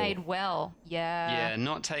and not ew. made well. Yeah,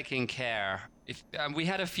 not taking care. If we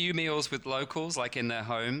had a few meals with locals, like in their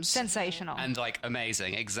homes, Sensational. and like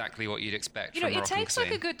amazing, exactly what you'd expect You know, from it Moroccan takes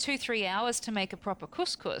cuisine. like a good 2-3 hours to make a proper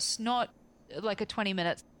couscous, not like a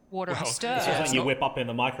 20-minute water Well, stir. It's Yeah, something it's you not- whip up in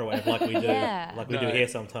the microwave like we do, Yeah. like we No. do here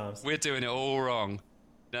sometimes. We're doing it all wrong.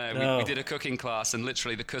 No, No. We did a cooking class, and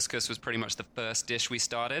literally the couscous was pretty much the first dish we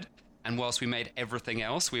started. And whilst we made everything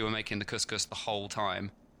else, we were making the couscous the whole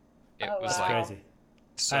time. It Oh, was wow. like Crazy.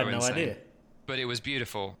 so I had no insane. idea. But it was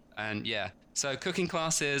beautiful, and yeah. So cooking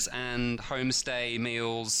classes and homestay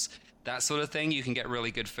meals, that sort of thing, you can get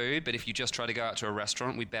really good food. But if you just try to go out to a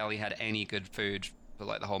restaurant, we barely had any good food for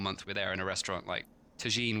like the whole month we were there in a restaurant. Like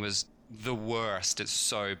tagine was the worst. It's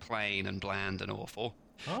so plain and bland and awful.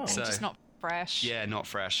 Oh. So- Just not fresh. Yeah, not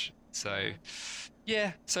fresh. So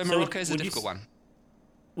yeah, so So Morocco's a would you difficult one.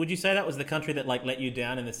 Would you say that was the country that like let you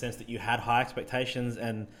down in the sense that you had high expectations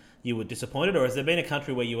and you were disappointed, or has there been a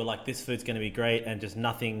country where you were like, this food's going to be great and just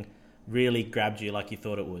nothing really grabbed you like you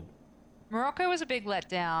thought it would? Morocco was a big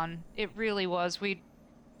letdown. It really was.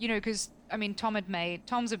 Because, I mean,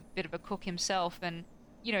 Tom's a bit of a cook himself, and,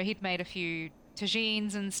 he'd made a few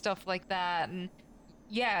tagines and stuff like that. And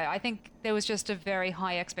yeah, I think there was just a very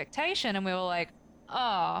high expectation, and we were like,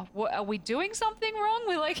 what, are we doing something wrong?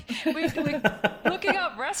 We're looking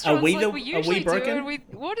up restaurants we like the- we are we usually do, broken? and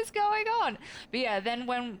what is going on? But yeah, then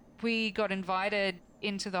when we got invited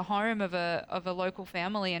into the home of a local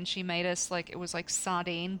family, and she made us it was like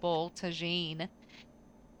sardine ball tagine,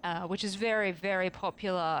 which is very, very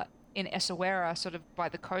popular in Essaouira, sort of by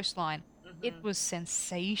the coastline. It was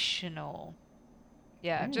sensational.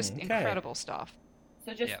 Yeah, just okay. incredible stuff.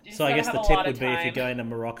 so just Yeah. you just So I gotta guess have the a tip lot would of be if you're time. going to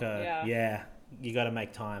Morocco, Yeah. you got to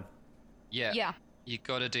make time. Yeah. Yeah. You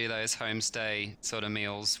got to do those homestay sort of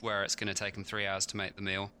meals where it's going to take them 3 hours to make the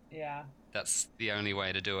meal. Yeah. That's the only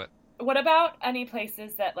way to do it. What about any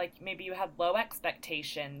places that like maybe you had low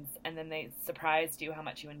expectations and then they surprised you how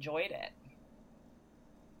much you enjoyed it?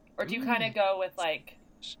 Or do you kind of go with like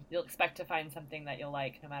you'll expect to find something that you'll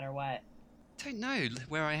like no matter what? I don't know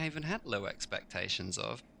where I even had low expectations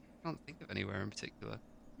of. I can't think of anywhere in particular.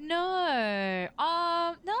 No.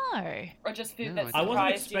 No. Or just food No, that I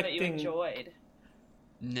wasn't surprised you that you expecting- enjoyed?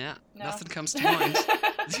 Nah, No. nothing comes to mind.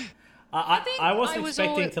 I wasn't I was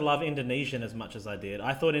expecting always- to love Indonesian as much as I did.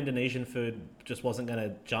 I thought Indonesian food just wasn't going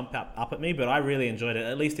to jump up at me, but I really enjoyed it,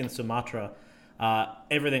 at least in Sumatra.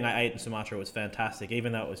 Everything I ate in Sumatra was fantastic,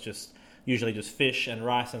 even though it was just usually just fish and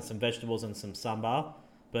rice and some vegetables and some sambar.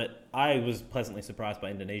 But I was pleasantly surprised by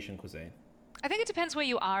Indonesian cuisine. I think it depends where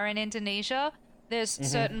you are in Indonesia. There's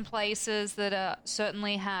certain places that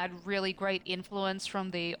certainly had really great influence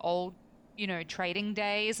from the old, trading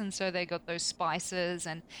days, and so they got those spices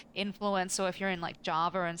and influence. So if you're in like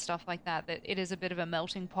Java and stuff like that, that it is a bit of a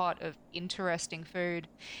melting pot of interesting food.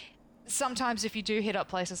 Sometimes if you do hit up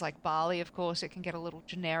places like Bali, of course, it can get a little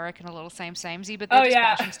generic and a little samey, but they're just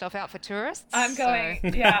bashing stuff out for tourists. I'm going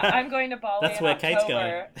to Bali That's in where Kate's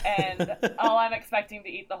October, and all I'm expecting to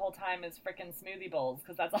eat the whole time is frickin' smoothie bowls,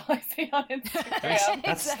 because that's all I see on Instagram.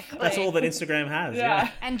 That's all that Instagram has. Yeah.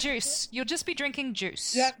 And juice. You'll just be drinking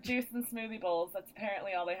juice. Yep, juice and smoothie bowls. That's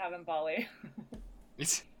apparently all they have in Bali.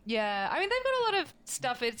 Yeah, I mean, they've got a lot of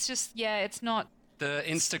stuff. It's just, it's not... The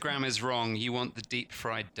Instagram is wrong. You want the deep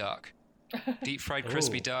fried duck. Deep fried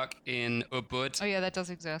crispy Ooh. duck in Ubud. Oh, yeah, that does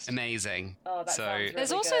exist. Amazing. Oh, that sounds really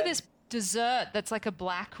There's also good. this dessert that's like a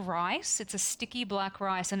black rice. It's a sticky black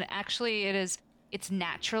rice, and actually it's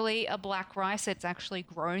naturally a black rice. It's actually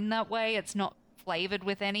grown that way. It's not flavored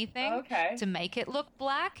with anything Okay. to make it look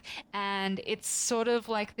black, and it's sort of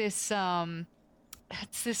like this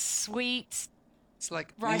it's this sweet It's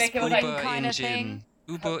like rice Make it look pudding like- kind of thing.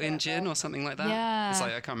 Uber Injin or something like that. Yeah. It's like,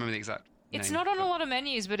 I can't remember the exact It's name, not on a but- lot of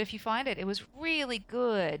menus, but if you find it, it was really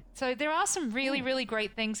good. So there are some really, really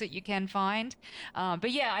great things that you can find.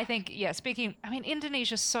 But yeah, I think,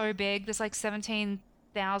 Indonesia's so big. There's like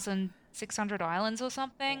 17,600 islands or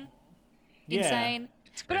something. Yeah. Insane.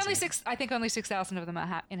 But crazy. only 6,000 of them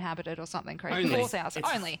are inhabited or something crazy. Only. 4,000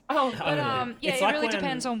 It's- only. Oh, But It's it like really when-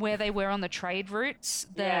 depends on where they were on the trade routes.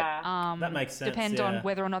 That That makes sense, Depend yeah. on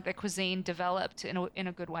whether or not their cuisine developed in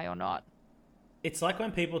a good way or not. It's like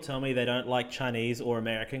when people tell me they don't like Chinese or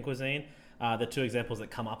American cuisine, the two examples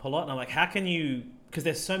that come up a lot. And I'm like, how can you... Because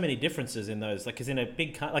there's so many differences in those. Like, because in a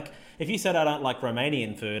big... Like, if you said I don't like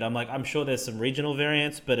Romanian food, I'm like, I'm sure there's some regional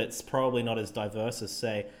variants, but it's probably not as diverse as,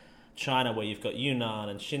 say, China, where you've got Yunnan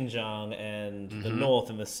and Xinjiang and the north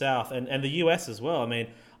and the south, and the US as well. I mean,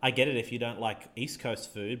 I get it if you don't like East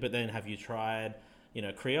Coast food, but then have you tried,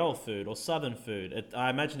 Creole food or Southern food? I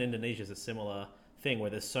imagine Indonesia's a similar thing where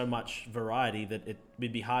there's so much variety that it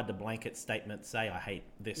would be hard to blanket statement say I hate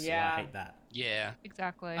this or Yeah. I hate that. Yeah.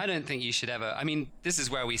 Exactly. I don't think you should ever. I mean, this is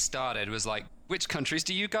where we started. Was like, which countries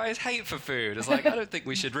do you guys hate for food? It's like, I don't think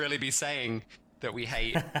we should really be saying that we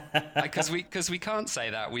hate, because we can't say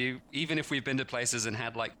that. Even if we've been to places and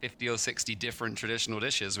had like 50 or 60 different traditional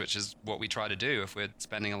dishes, which is what we try to do if we're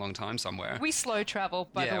spending a long time somewhere. We slow travel,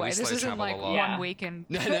 by Yeah, the we way. This slow isn't travel like a lot. Yeah. 1 week and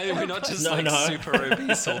No, we're not just No, like no. super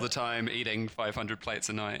obese all the time, eating 500 plates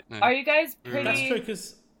a night. No. Are you guys pretty? That's true,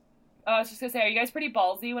 because... I was just gonna say, are you guys pretty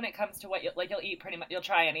ballsy when it comes to what you'll eat? Pretty much, you'll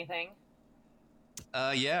try anything.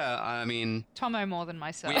 Yeah, I mean, Tomo more than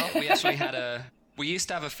myself. we actually had we used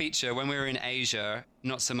to have a feature when we were in Asia,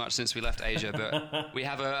 not so much since we left Asia, but we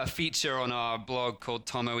have a feature on our blog called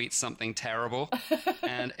Tomo Eats Something Terrible.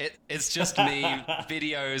 And it's just me,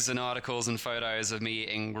 videos and articles and photos of me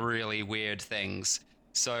eating really weird things.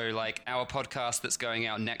 So, like, our podcast that's going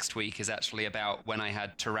out next week is actually about when I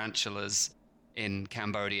had tarantulas in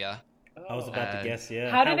Cambodia. I was about to guess,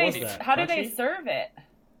 yeah. How do was they that? how do they Crunchy? serve it?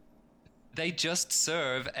 They just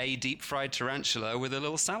serve a deep fried tarantula with a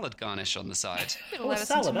little salad garnish on the side. Bit of Oh, lettuce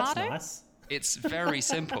salad, and that's tomato. nice. It's very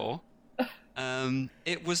simple.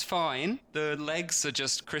 It was fine. The legs are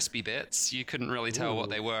just crispy bits. You couldn't really tell what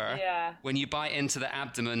Ooh. they were. Yeah. When you bite into the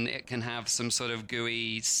abdomen, it can have some sort of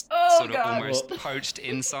gooey, Oh, sort of God. almost Well- poached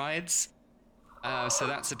insides. So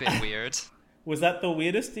that's a bit weird. Was that the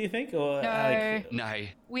weirdest, do you think? Or No. No.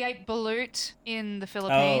 We ate balut in the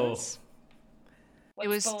Philippines. It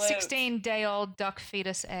was What's balut? 16-day-old duck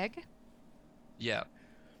fetus egg. Yeah.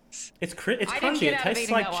 It's I crunchy. didn't get It out of tastes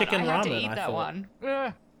eating like that chicken one. I had ramen. to eat I that thought. one.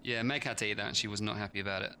 Ugh. Yeah, Meg had to eat that and she was not happy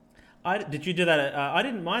about it. Did you do that? I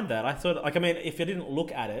didn't mind that. I thought, like, I mean, if you didn't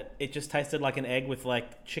look at it, it just tasted like an egg with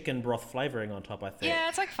like chicken broth flavoring on top. I think. Yeah,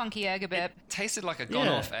 it's like funky egg a bit. Tasted like a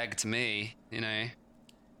gone-off egg to me, you know.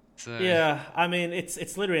 So... Yeah, I mean,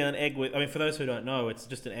 it's literally an egg with. I mean, for those who don't know, it's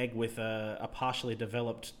just an egg with a partially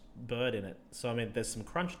developed bird in it. So I mean, there's some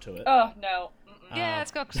crunch to it. Oh no. Yeah,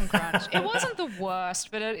 it's got some crunch. It wasn't the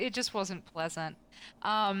worst, but it just wasn't pleasant.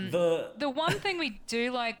 The one thing we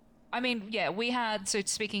do like, I mean, yeah, we had, so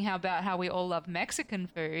speaking about how we all love Mexican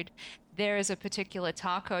food, there is a particular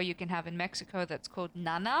taco you can have in Mexico that's called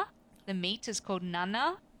nana. The meat is called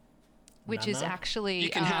nana, which is actually... You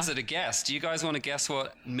can hazard a guess. Do you guys want to guess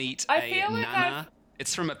what meat I a feel like nana?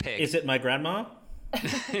 It's from a pig. Is it my grandma?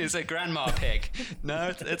 It's a grandma pig.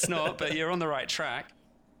 No, it's not, but you're on the right track.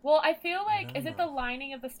 Well, I feel like, is it the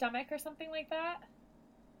lining of the stomach or something like that?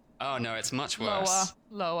 Oh, no, it's much worse.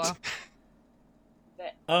 Lower.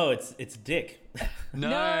 Oh, it's dick.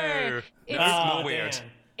 No. It's more weird. Damn.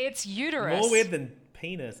 It's uterus. More weird than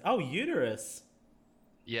penis. Oh, uterus.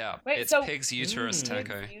 Yeah, Wait, it's so- pig's uterus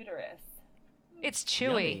taco. Pig's uterus. It's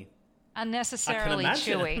chewy. Yummy. Unnecessarily I can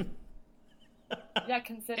chewy. imagine. Yeah,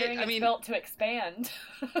 considering I it's mean- built to expand.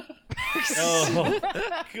 Oh,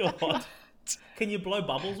 God. Can you blow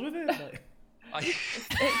bubbles with it? Like...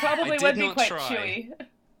 It probably did would be not quite try.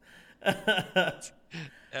 chewy.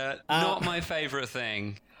 Not my favorite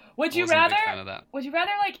thing. Would you Wasn't a rather? big fan of that. Would you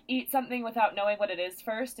rather like eat something without knowing what it is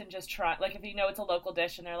first and just try? Like if you know it's a local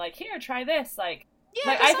dish and they're like, "Here, try this." Like,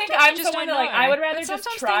 Yeah, like but I think sometimes I'm you just someone don't that like know. I would rather But just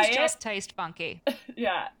sometimes try things it. just taste funky.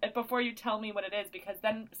 Yeah, and before you tell me what it is, because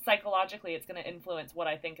then psychologically it's going to influence what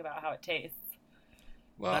I think about how it tastes.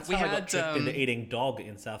 Well, That's we how I had got tricked into eating dog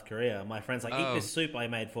in South Korea. My friend's like, eat this soup I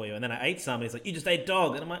made for you. And then I ate some, and he's like, you just ate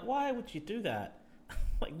dog. And I'm like, why would you do that?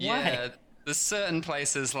 Like, why? Yeah, there's certain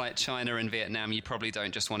places like China and Vietnam you probably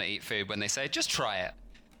don't just want to eat food when they say just try it.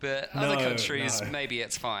 But other No, countries, no. maybe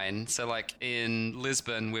it's fine. So like in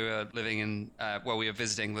Lisbon, we were living in, we were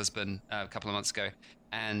visiting Lisbon a couple of months ago,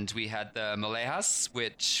 and we had the molejas,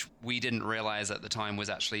 which we didn't realize at the time was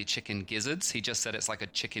actually chicken gizzards. He just said it's like a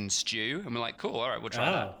chicken stew, and we're like, cool, all right, we'll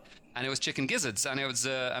try that. And it was chicken gizzards, and it was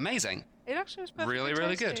amazing. It actually was perfectly Really,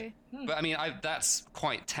 really good. tasty. But I mean, that's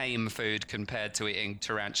quite tame food compared to eating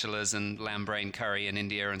tarantulas and lamb brain curry in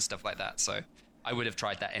India and stuff like that. So I would have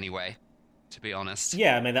tried that anyway, to be honest.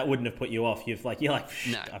 Yeah, I mean, that wouldn't have put you off. You're like, No.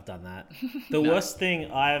 I've done that. The worst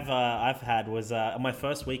thing I've had was my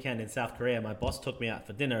first weekend in South Korea. My boss took me out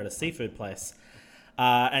for dinner at a seafood place.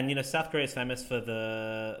 And, you know, South Korea is famous for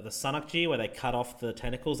the sanakji, where they cut off the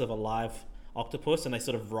tentacles of a live octopus and they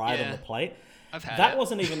sort of ride on the plate. I've had That it.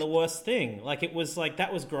 wasn't even the worst thing. Like, it was like,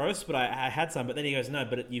 that was gross, but I had some. But then he goes, no,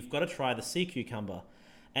 but you've got to try the sea cucumber.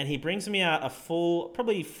 And he brings me out a full,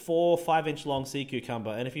 probably 4 or 5 inch long sea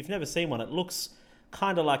cucumber. And if you've never seen one, it looks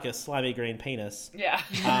kind of like a slimy green penis. Yeah.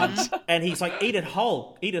 And he's like, eat it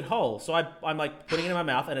whole. So I'm like putting it in my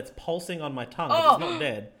mouth, and it's pulsing on my tongue. But it's not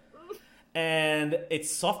dead. And it's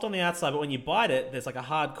soft on the outside, but when you bite it, there's like a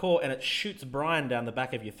hard core, and it shoots brine down the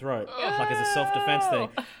back of your throat, like as a self-defense thing.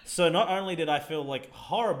 So not only did I feel like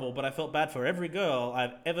horrible, but I felt bad for every girl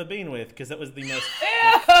I've ever been with, because that was the most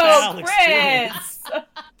foul experience. Chris!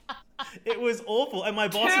 It was awful, and my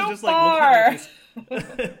boss Too is just like far. looking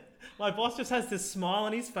at this. My boss just has this smile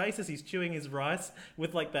on his face as he's chewing his rice,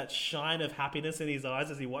 with like that shine of happiness in his eyes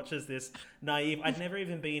as he watches this naive. I'd never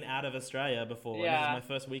even been out of Australia before. And Yeah. this is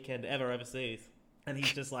my first weekend ever overseas, and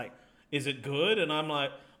he's just like, "Is it good?" And I'm like,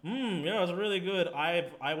 yeah, it was really good."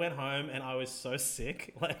 I went home and I was so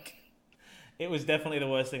sick. Like, it was definitely the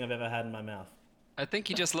worst thing I've ever had in my mouth. I think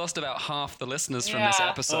you just lost about half the listeners from this Yeah.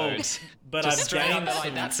 episode. But Just I've straight up, gained they're like,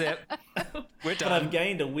 some- that's it. We're But I've done.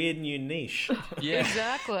 gained a weird new niche. Yeah.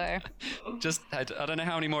 Exactly. Just, I don't know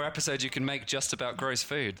how many more episodes you can make just about gross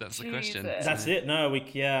food. That's the question. Jesus. That's it. No, we've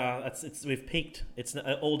peaked. It's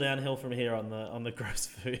all downhill from here on the gross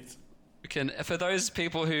food. We can, for those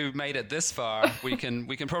people who made it this far, we can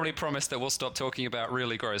probably promise that we'll stop talking about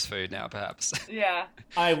really gross food now, perhaps. Yeah.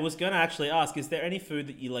 I was going to actually ask, is there any food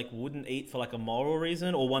that you like wouldn't eat for like a moral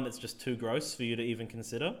reason, or one that's just too gross for you to even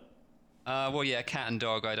consider? Well, yeah, cat and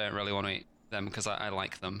dog. I don't really want to eat them because I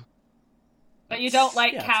like them. But you don't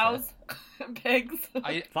like Yeah, cows? Pigs? Fuck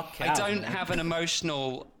I cows, don't man. have an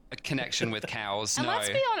emotional connection with cows. And No. let's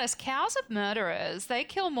be honest, cows are murderers. They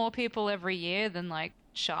kill more people every year than like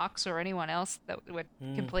sharks or anyone else that we're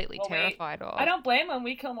completely Well, terrified of. I don't blame them.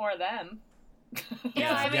 We kill more of them.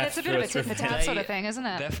 Yeah, I mean, Yeah, it's a true, bit of a it's true. tit for tat sort of thing, isn't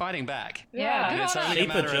They're it? fighting back. Yeah. And it's only a Sheep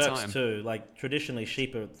are matter of jerks time. too. Like, traditionally,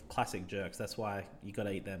 sheep are classic jerks. That's why you got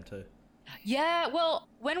to eat them too. Yeah, well,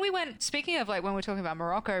 when we went, speaking of like when we're talking about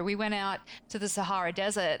Morocco, we went out to the Sahara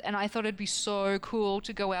Desert, and I thought it'd be so cool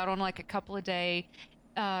to go out on like a couple of day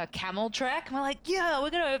camel trek. And we're like, yeah, we're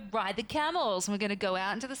going to ride the camels, and we're going to go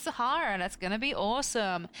out into the Sahara, and it's going to be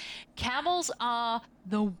awesome. Camels are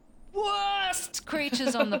the worst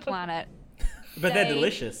creatures on the planet. But they're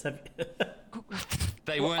delicious.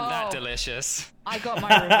 They weren't that delicious. I got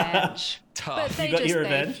my revenge. Tough. But they You got just, your they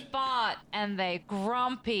revenge? fart and they're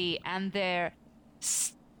grumpy and they're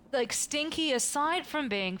like stinky aside from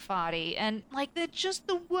being farty, and like they're just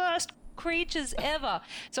the worst creatures ever.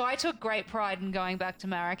 So I took great pride in going back to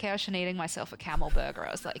Marrakesh and eating myself a camel burger.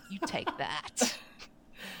 I was like, you take that.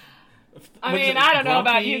 I Was mean, it I don't know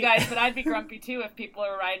about grumpy? you guys, but I'd be grumpy too if people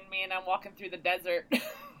are riding me and I'm walking through the desert.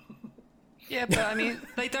 Yeah, but I mean,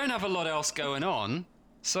 they don't have a lot else going on,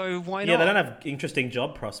 so why not? Yeah, they don't have interesting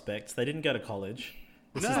job prospects. They didn't go to college.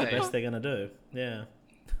 This is No. the best they're going to do. Yeah.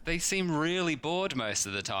 They seem really bored most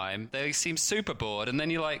of the time. They seem super bored, and then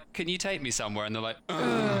you're like, "Can you take me somewhere?" And they're like,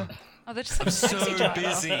 "Ugh, Oh, they're just I'm so so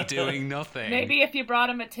busy doing nothing." Maybe if you brought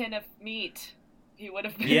him a tin of meat, he would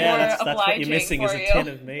have been Yeah, more that's what obliging you're missing for is a you. tin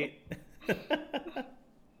of meat.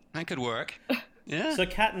 That could work. Yeah. So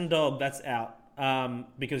cat and dog, that's out.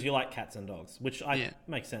 Because you like cats and dogs, which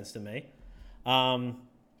makes sense to me.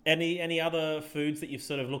 Any other foods that you've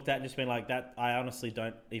sort of looked at and just been like, that I honestly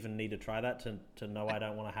don't even need to try that to know I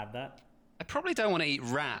don't want to have that? I probably don't want to eat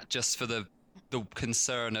rat just for the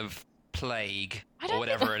concern of plague I or don't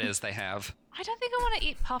whatever it is they have. I don't think I want to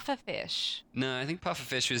eat pufferfish. No, I think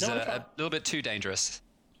pufferfish was Don't wanna a try- little bit too dangerous.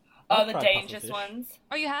 Oh, I've the tried dangerous pufferfish. ones.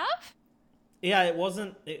 Oh, you have? Yeah, it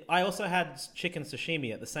wasn't. I also had chicken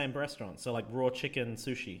sashimi at the same restaurant, so like raw chicken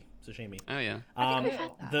sashimi. Oh yeah. I think we've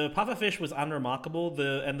had that. The pufferfish was unremarkable.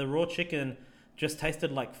 The raw chicken just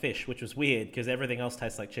tasted like fish, which was weird because everything else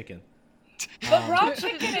tastes like chicken. But raw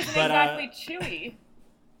chicken isn't but, exactly chewy.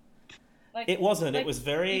 Like, It wasn't. like, It was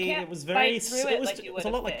very. you can't It was very. bite through It it was. like you It was would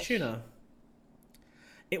a a lot like fish. tuna.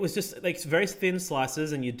 It was just like very thin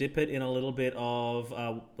slices, and you dip it in a little bit of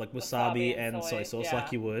like wasabi Wasabi and and soy soy, sauce, yeah.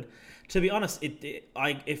 like you would. To be honest,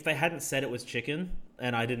 if they hadn't said it was chicken,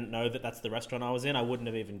 and I didn't know that that's the restaurant I was in, I wouldn't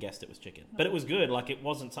have even guessed it was chicken. But it was good. Like it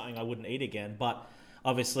wasn't something I wouldn't eat again. But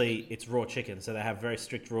obviously, it's raw chicken, so they have very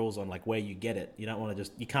strict rules on like where you get it. You don't want to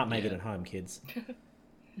you can't make it Yeah. at home, kids.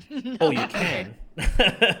 Or you can,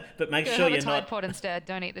 but make Go sure have a you're Tide not. Pod instead.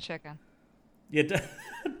 Don't eat the chicken.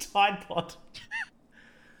 Tide Pod.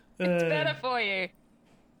 It's better for you.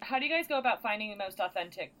 How do you guys go about finding the most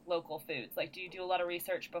authentic local foods? Like, do you do a lot of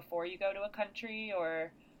research before you go to a country,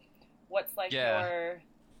 or what's like Yeah. your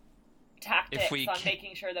tactics we on ca-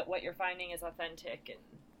 making sure that what you're finding is authentic and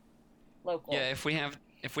local? Yeah, if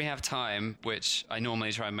we have time, which I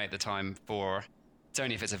normally try and make the time for, it's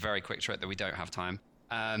only if it's a very quick trip that we don't have time.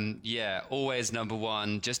 Yeah, always number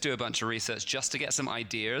one, just do a bunch of research just to get some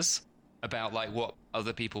ideas about like what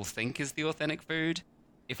other people think is the authentic food.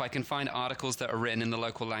 If I can find articles that are written in the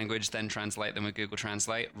local language, then translate them with Google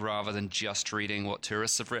Translate rather than just reading what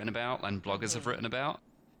tourists have written about and bloggers have written about.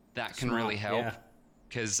 That can really help. Yeah.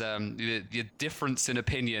 Because the difference in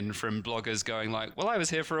opinion from bloggers going like, well, I was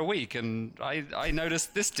here for a week and I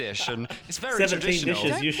noticed this dish and it's very 17 traditional.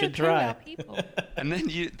 dishes. Don't You should poo-poo try. our people. And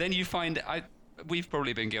then you find we've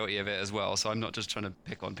probably been guilty of it as well. So I'm not just trying to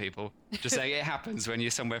pick on people. Just saying it happens when you're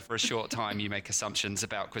somewhere for a short time. You make assumptions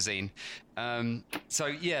about cuisine.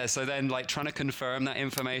 So then like trying to confirm that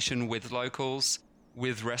information with locals,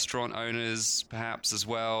 with restaurant owners, perhaps as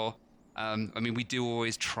well. I mean, we do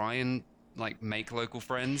always try and like make local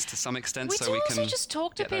friends to some extent, We so do we also can just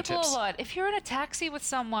talk to get their people a tips. lot. If you're in a taxi with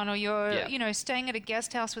someone or you're, Yeah. staying at a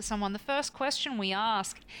guest house with someone, the first question we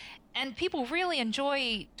ask, and people really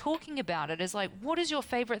enjoy talking about it, is like, what is your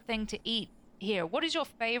favorite thing to eat here? What is your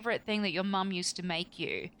favorite thing that your mum used to make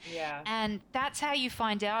you? Yeah. And that's how you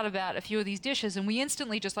find out about a few of these dishes, and we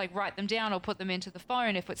instantly just like write them down or put them into the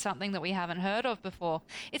phone if it's something that we haven't heard of before.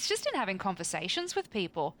 It's just in having conversations with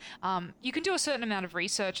people. You can do a certain amount of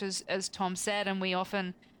research, as Tom said, and we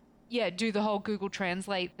often do the whole Google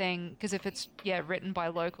Translate thing, because if it's written by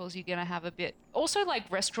locals, you're gonna have a bit. Also, like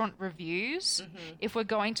restaurant reviews. If we're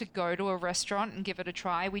going to go to a restaurant and give it a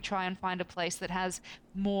try, we try and find a place that has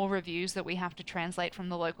more reviews that we have to translate from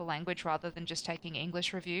the local language rather than just taking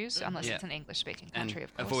English reviews, unless Yeah. it's an English-speaking and country,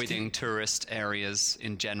 of course. avoiding tourist areas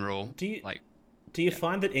in general. Do you- like Do you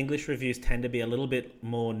find that English reviews tend to be a little bit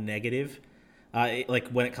more negative? Like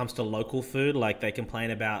when it comes to local food, like they complain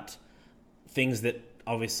about things that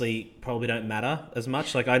obviously probably don't matter as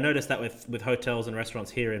much. Like I noticed that with hotels and restaurants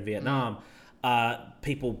here in Vietnam,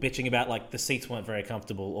 people bitching about like the seats weren't very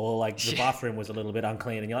comfortable or like the bathroom was a little bit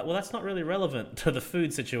unclean, and you're like, well, that's not really relevant to the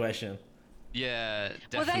food situation. Yeah,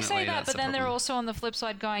 definitely. Well, they say that, that's but a then they're problem. also on the flip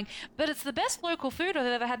side going, but it's the best local food I've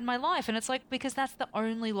ever had in my life. And it's like, because that's the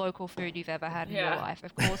only local food you've ever had in your Yeah. life.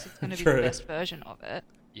 Of course, it's going to be True. the best version of it.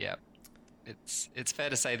 Yeah, it's fair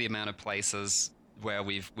to say the amount of places where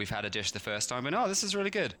we've had a dish the first time and this is really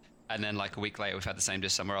good, and then like a week later we've had the same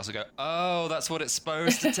dish somewhere else and go, oh, that's what it's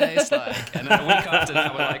supposed to taste like, and then a week after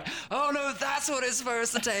that we're like, oh no, that's what it's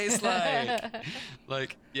supposed to taste like.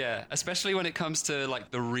 Like, yeah, especially when it comes to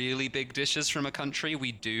like the really big dishes from a country,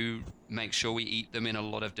 we do make sure we eat them in a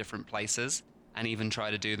lot of different places and even try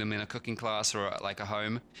to do them in a cooking class or like a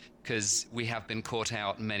home, because we have been caught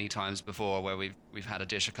out many times before where we've had a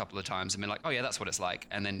dish a couple of times and been like, oh yeah, that's what it's like,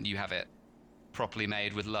 and then you have it properly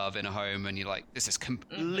made with love in a home and you're like, this is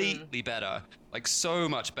completely better, like so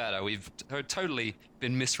much better. We've totally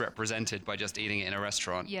been misrepresented by just eating it in a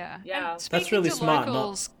restaurant. Yeah. Yeah. And That's speaking really to smart, not-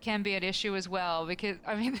 locals can be an issue as well, because,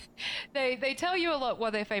 I mean, they tell you a lot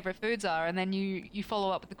what their favorite foods are, and then you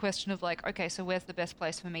follow up with the question of like, okay, so where's the best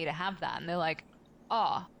place for me to have that? And they're like,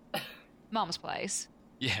 Mum's place.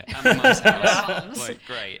 Yeah, at my mum's house. Mums. Like,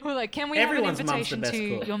 great. We're like, can we Everyone's have an mum's the invitation best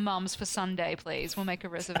to cook. your mum's for Sunday, please? We'll make a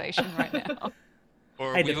reservation right now.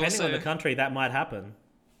 Or Hey, we've depending also, on the country, that might happen.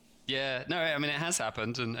 yeah, no, I mean it has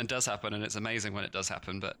happened and does happen, and it's amazing when it does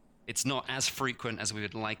happen, but it's not as frequent as we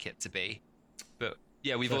would like it to be. But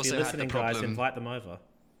yeah, we've So if also you're had the listening, problem. guys, invite them over.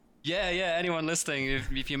 Yeah, anyone listening,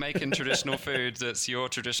 if you're making traditional food that's your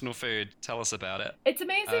traditional food, tell us about it. It's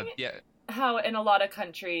amazing Yeah, how in a lot of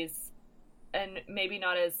countries, and maybe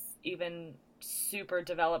not as even super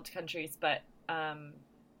developed countries, but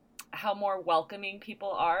how more welcoming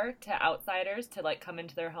people are to outsiders to like come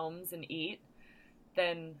into their homes and eat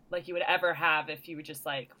than like you would ever have if you were just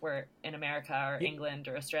like were in America or England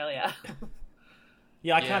or Australia.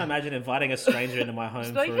 Yeah, I Yeah. can't imagine inviting a stranger into my home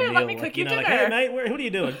Just for like, a "Here, meal. let me like, cook you you know, like, dinner." hey mate, what are you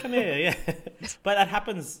doing? Come here, yeah. But that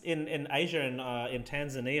happens in Asia and in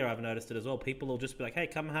Tanzania. I've noticed it as well. People will just be like, hey,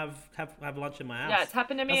 come have lunch in my house. Yeah, it's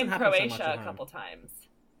happened to me Doesn't in happen so much Croatia at a home. couple times.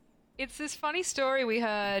 It's this funny story we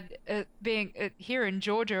heard being here in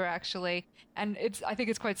Georgia, actually, and I think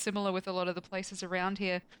it's quite similar with a lot of the places around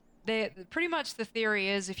here. Pretty much the theory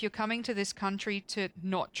is if you're coming to this country to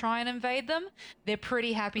not try and invade them, they're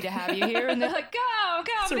pretty happy to have you here, and they're like, "Go,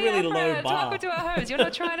 It's a be really our low friends. bar. Welcome to our homes. You're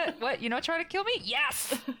not trying to what? You're not trying to kill me?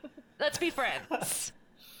 Yes, let's be friends."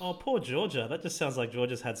 Oh, poor Georgia. That just sounds like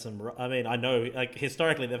Georgia's had some. I mean, I know, like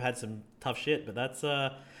historically they've had some tough shit, but that's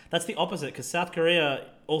the opposite. Because South Korea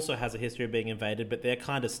also has a history of being invaded, but they're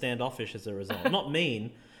kind of standoffish as a result. Not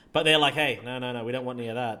mean, but they're like, hey, no, we don't want any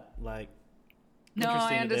of that. Like, No, I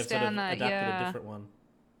interesting that they've sort of understand that. adapted Yeah. a different one.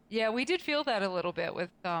 Yeah, we did feel that a little bit with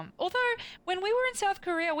although when we were in South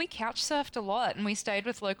Korea, we couch surfed a lot and we stayed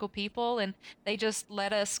with local people and they just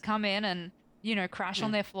let us come in and, crash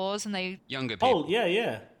on their floors and they younger people. Oh,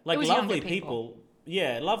 yeah. Like was lovely younger people. people.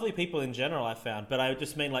 Yeah, lovely people in general, I found. But I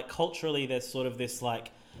just mean like culturally there's sort of this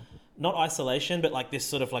like, not isolation, but like this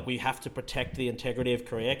sort of like we have to protect the integrity of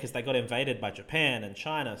Korea because they got invaded by Japan and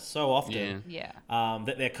China so often. yeah.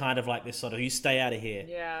 That they're kind of like this sort of, you stay out of here.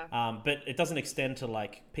 Yeah. But it doesn't extend to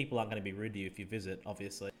like, people aren't going to be rude to you if you visit,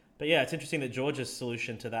 obviously. But yeah, it's interesting that Georgia's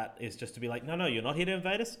solution to that is just to be like, no, you're not here to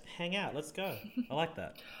invade us. Hang out. Let's go. I like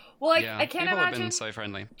that. Well, Yeah, I can't people have imagine been so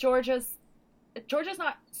friendly. Georgia's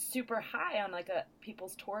not super high on like a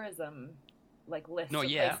people's tourism like list Not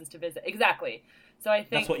of yet. places to visit. Exactly. So I think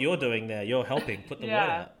That's what you're doing there. You're helping put the word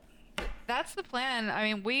Yeah. out. That's the plan.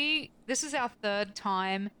 I mean, this is our third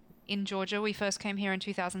time in Georgia. We first came here in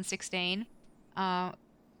 2016. A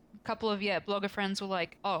couple of blogger friends were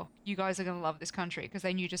like, "Oh, you guys are going to love this country," because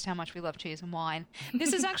they knew just how much we love cheese and wine.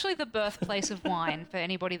 This is actually the birthplace of wine. For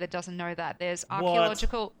anybody that doesn't know that, there's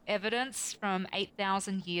archaeological evidence from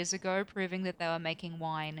 8,000 years ago proving that they were making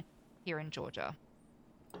wine here in Georgia.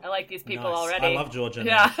 I like these people Nice. already. I love Georgia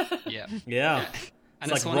now. Yeah. Yeah. Yeah.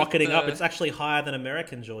 And It's like one of rocketing up. the- It's actually higher than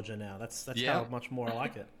American Georgia now. That's Yeah. how much more I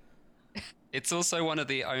like it. It's also one of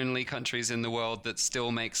the only countries in the world that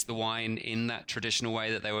still makes the wine in that traditional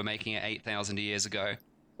way that they were making it 8,000 years ago.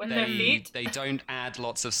 With their feet. They don't add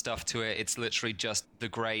lots of stuff to it. It's literally just the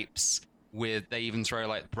grapes they even throw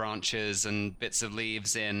like branches and bits of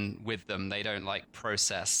leaves in with them. They don't like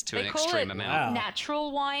process to They an call extreme it amount. Wow.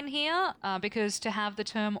 natural wine here because to have the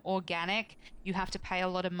term organic, you have to pay a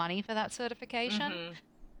lot of money for that certification. Mhm.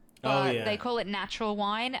 Oh, But yeah. they call it natural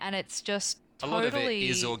wine, and it's just A totally... lot of it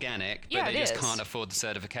is organic, but Yeah, they it just is. can't afford the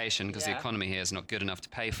certification because the Yeah. economy here is not good enough to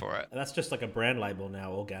pay for it. That's just like a brand label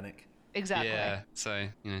now, organic. Exactly. Yeah, so,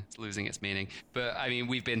 it's losing its meaning. But, I mean,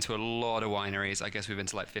 we've been to a lot of wineries. I guess we've been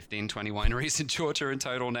to like 15, 20 wineries in Georgia in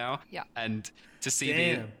total now. Yeah. And to see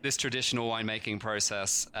Damn. this traditional winemaking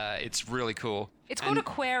process, it's really cool. It's called a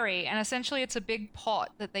quarry, and essentially it's a big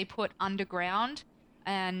pot that they put underground,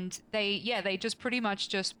 and they just pretty much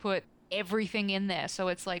just put everything in there. So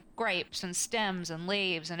it's like grapes and stems and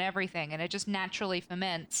leaves and everything, and it just naturally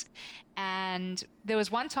ferments. And there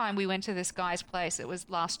was one time we went to this guy's place. It was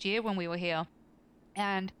last year when we were here,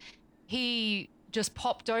 and he just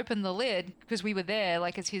popped open the lid because we were there,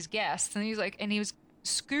 like as his guests, and he was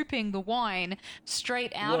scooping the wine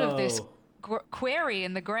straight out of this quarry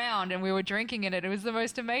in the ground, and we were drinking in it. It was the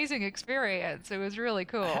most amazing experience. It was really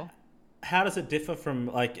cool. How does it differ from,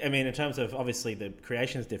 like, I mean, in terms of, obviously the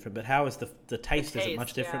creation is different, but how is the taste? Is it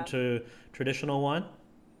much different to traditional wine?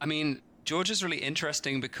 I mean, Georgia's really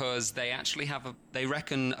interesting because they actually they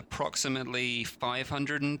reckon approximately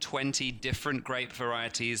 520 different grape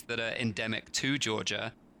varieties that are endemic to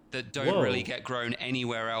Georgia that don't really get grown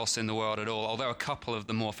anywhere else in the world at all, although a couple of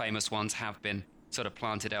the more famous ones have been sort of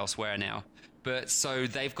planted elsewhere now. But so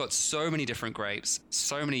they've got so many different grapes,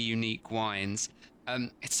 so many unique wines.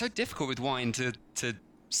 It's so difficult with wine to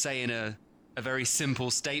say in a very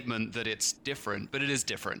simple statement that it's different, but it is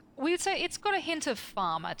different. We'd say it's got a hint of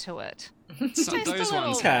farmer to it. So Tastes those a little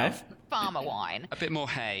ones have farmer wine. a bit more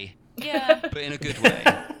hay, Yeah. but in a good way.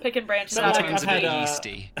 Picking branches But out. like, Sometimes a I've bit had,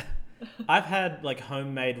 yeasty. I've had like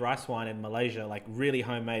homemade rice wine in Malaysia, like really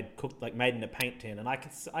homemade, cooked, like made in a paint tin, and I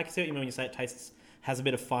can see what you mean when you say it has a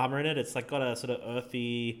bit of farmer in it. It's like got a sort of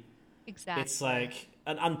earthy. Exactly. It's like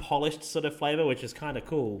an unpolished sort of flavor, which is kind of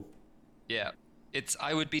cool. Yeah.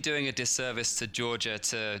 I would be doing a disservice to Georgia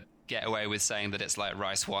to get away with saying that it's like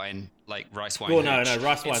rice wine. Well, no,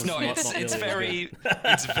 rice wine's It's not. not It's really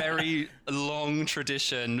it's very long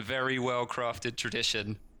tradition, very well crafted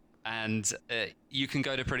tradition, and you can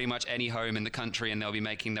go to pretty much any home in the country and they'll be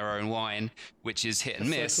making their own wine, which is hit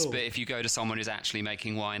and That's miss. so cool. But if you go to someone who's actually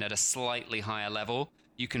making wine at a slightly higher level,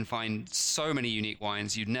 you can find so many unique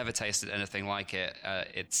wines. You've never tasted anything like it.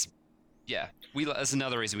 That's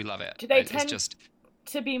another reason we love it. Do they It's tend just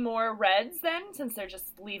to be more reds then, since they're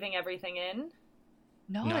just leaving everything in?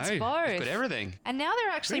 No, no, it's they've both. got everything. And now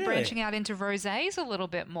they're actually Really? branching out into rosés a little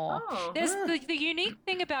bit more. Oh. There's the unique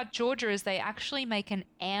thing about Georgia is they actually make an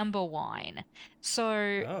amber wine. So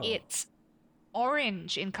it's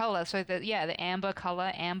orange in color. So the amber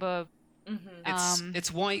color, amber.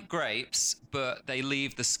 It's white grapes, but they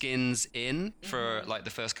leave the skins in for like the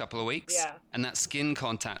first couple of weeks. Yeah. And that skin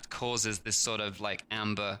contact causes this sort of like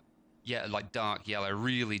amber, like dark yellow,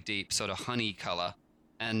 really deep sort of honey color.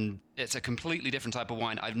 And it's a completely different type of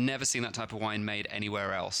wine. I've never seen that type of wine made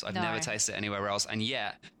anywhere else. I've never tasted it anywhere else. And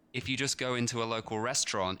yet, if you just go into a local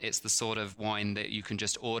restaurant, it's the sort of wine that you can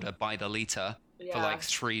just order by the liter for like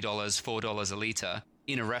 $3, $4 a liter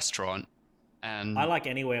in a restaurant. And I like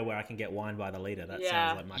anywhere where I can get wine by the liter. That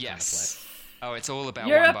sounds like my kind of place. Oh, it's all about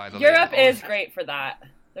wine by the liter. Europe is great for that.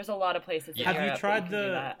 There's a lot of places in Have Europe you tried that you can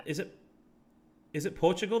do that. Is it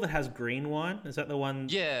Portugal that has green wine? Is that the one?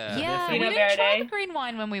 Yeah. Yeah, we Fino didn't try Verde. the green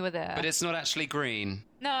wine when we were there. But it's not actually green.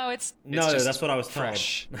 No, it's No, just that's what I was told.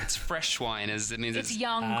 fresh. It's fresh wine. It means it's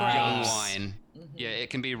young young grapes. wine. Yeah, it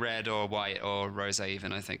can be red or white or rosé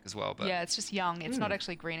even, I think, as well. But Yeah, it's just young. It's not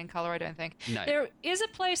actually green in color, I don't think. No. There is a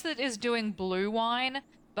place that is doing blue wine,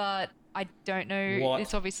 but I don't know. What?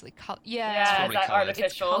 It's obviously Yeah, it's probably is that coloured.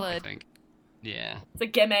 artificial? It's I coloured. think. Yeah. It's a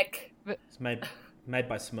gimmick. It's made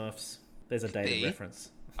by Smurfs. There's a dated See? reference.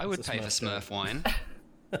 I would It's a pay for Smurf Smurf wine.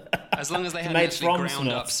 As long as they haven't made actually from ground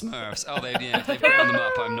up Smurfs. Smurfs. Oh, if they've ground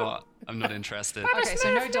them up, I'm not interested. Okay,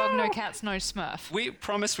 so no dog, no cats, no Smurf. We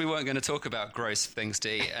promised we weren't going to talk about gross things to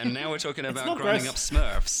eat, and now we're talking about not grinding gross. up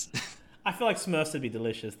Smurfs. I feel like Smurfs would be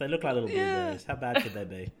delicious. They look like little blueberries. How bad could they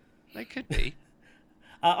be? They could be.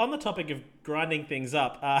 On the topic of grinding things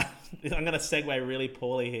up, I'm going to segue really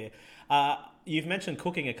poorly here. You've mentioned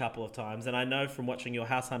cooking a couple of times, and I know from watching your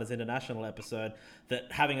House Hunters International episode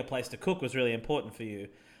that having a place to cook was really important for you.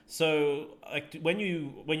 So, like, when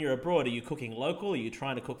you're abroad, are you cooking local? Are you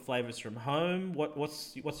trying to cook flavors from home?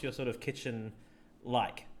 What's your sort of kitchen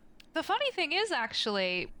like? The funny thing is,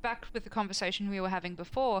 actually, back with the conversation we were having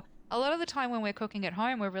before, a lot of the time when we're cooking at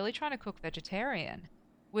home, we're really trying to cook vegetarian.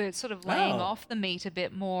 We're sort of laying off the meat a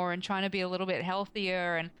bit more and trying to be a little bit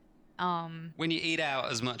healthier. And When you eat out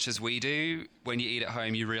as much as we do, when you eat at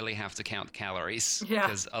home, you really have to count calories. Yeah.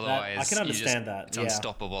 Because otherwise, I can understand that, It's yeah.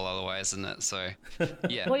 unstoppable otherwise, isn't it? So,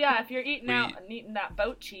 yeah. Well, yeah, if you're eating out and eating that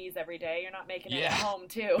boat cheese every day, you're not making it Yeah. at home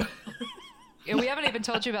too. yeah, we haven't even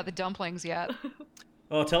told you about the dumplings yet.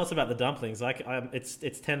 Oh, tell us about the dumplings. It's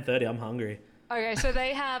 10:30. I'm hungry. Okay, so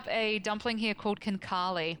they have a dumpling here called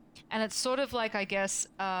kinkali, and it's sort of like, I guess,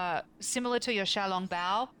 similar to your xiaolong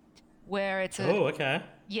bao, where it's a... Oh, okay.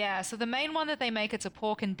 Yeah, so the main one that they make, it's a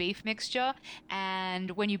pork and beef mixture,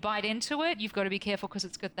 and when you bite into it, you've got to be careful because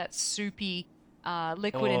it's got that soupy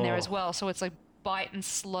liquid in there as well, so it's like bite and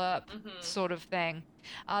slurp sort of thing.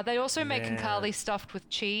 They also make Man. kinkali stuffed with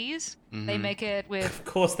cheese. They make it with... Of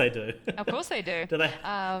course they do. Of course they do. Do they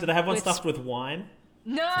have one stuffed with wine?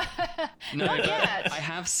 No, No, not but yet. I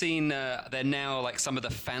have seen they're now like some of the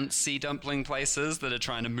fancy dumpling places that are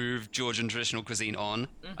trying to move Georgian traditional cuisine on.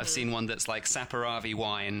 I've seen one that's like saparavi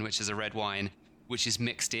wine, which is a red wine, which is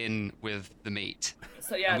mixed in with the meat.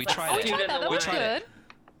 So yeah, And we it's like tried it. stewed in that. the That We was wine. tried good. it.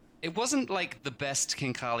 It wasn't like the best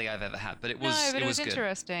kinkali I've ever had, but it was No, but it was good.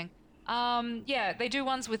 interesting. Yeah, they do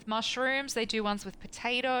ones with mushrooms. They do ones with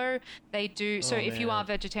potato. They do so Oh, if you man. are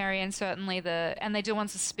vegetarian, certainly and they do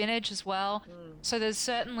ones with spinach as well. So there's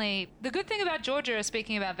certainly the good thing about Georgia.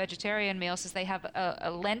 Speaking about vegetarian meals, is they have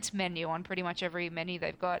a Lent menu on pretty much every menu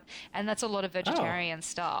they've got, and that's a lot of vegetarian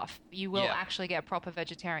stuff. You will Yeah. actually get proper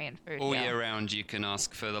vegetarian food. All here. year round, you can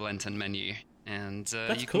ask for the Lenten menu, and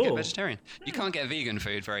That's you can get cool. vegetarian. You can't get vegan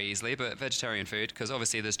food very easily, but vegetarian food, because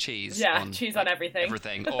obviously there's cheese. Yeah, cheese on everything.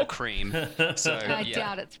 Everything, or cream. So I yeah,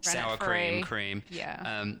 doubt it's sour rennet-free. cream.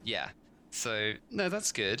 Yeah. Yeah. So no,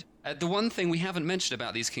 that's good. The one thing we haven't mentioned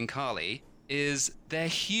about these kinkali is they're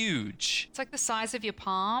huge. It's like the size of your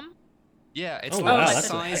palm. Yeah, it's Oh, like wow, the that's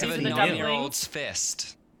size of a amazing. 9-year-old's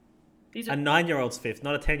fist. These A are 9-year-old's fist,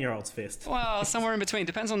 not a 10-year-old's fist. Well, somewhere in between.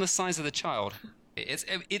 Depends on the size of the child.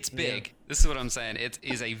 It's big. This is what I'm saying. It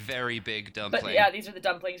is a very big dumpling. but yeah, these are the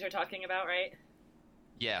dumplings you're talking about, right?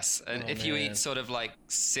 Yes, and Oh, if you man. eat sort of like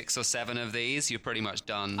 6 or 7 of these, you're pretty much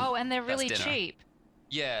done. Oh, and they're That's really dinner. cheap.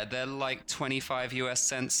 Yeah, they're like 25 US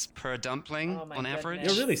cents per dumpling Oh my on average.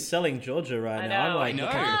 goodness. You're really selling Georgia right I now. I'm know. like I know.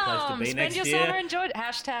 looking for a place to Come, be spend next your year. summer in Georgia.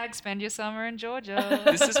 Hashtag spend your summer in Georgia.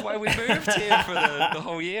 This is why we moved here for the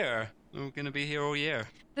whole year. We're going to be here all year.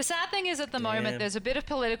 The sad thing is, at the Damn. moment, there's a bit of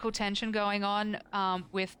political tension going on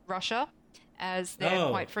with Russia, as there Oh.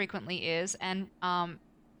 quite frequently is, and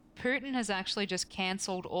Putin has actually just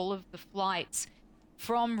cancelled all of the flights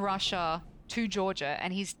from Russia to Georgia,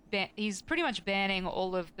 and he's pretty much banning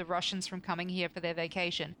all of the Russians from coming here for their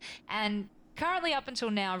vacation. And currently, up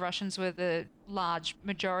until now, Russians were the large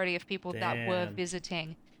majority of people that were Damn.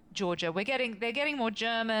 visiting Georgia. They're getting more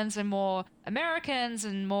Germans and more Americans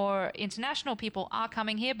and more international people are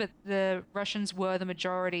coming here, but the Russians were the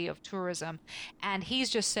majority of tourism. And he's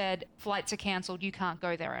just said, flights are cancelled, you can't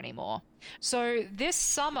go there anymore. So this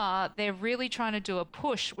summer, they're really trying to do a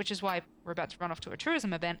push, which is why we're about to run off to a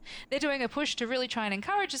tourism event. They're doing a push to really try and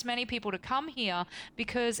encourage as many people to come here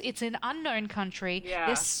because it's an unknown country. Yeah.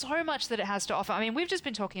 There's so much that it has to offer. I mean, we've just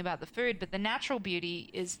been talking about the food, but the natural beauty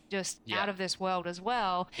is just Yeah. out of this world as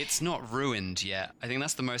well. It's not ruined yet. I think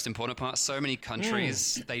that's the most important part. So many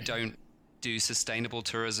countries, they don't do sustainable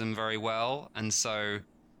tourism very well. And so,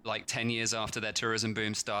 like 10 years after their tourism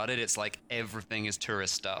boom started, it's like everything is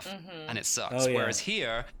tourist stuff. And it sucks. Oh, yeah. Whereas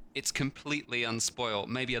here, it's completely unspoilt.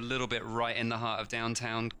 Maybe a little bit right in the heart of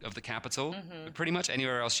downtown of the capital. But pretty much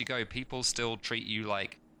anywhere else you go, people still treat you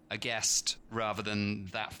like a guest rather than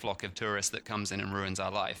that flock of tourists that comes in and ruins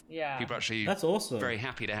our life. Yeah. People are actually That's awesome. very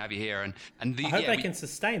happy to have you here. And the, I hope yeah, they we- can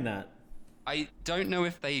sustain that. I don't know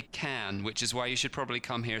if they can, which is why you should probably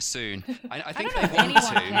come here soon. I think I don't know they if want anyone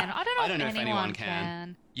to. can. I don't know if anyone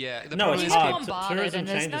can. Yeah, the No, problem it's is hard. bombarded Tourism and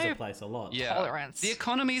there's changes no- a place a lot. yeah, tolerance. the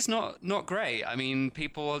economy's not great. I mean,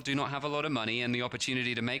 people do not have a lot of money, and the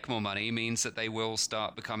opportunity to make more money means that they will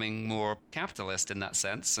start becoming more capitalist in that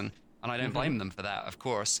sense. And I don't blame them for that, of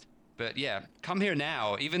course. But yeah, come here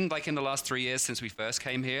now. Even like in the last 3 years since we first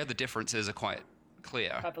came here, the differences are quite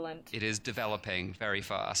clear. Prevalent. It is developing very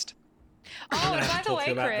fast. Oh, and by the talk to way,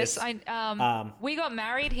 you about Chris, this. we got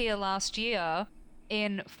married here last year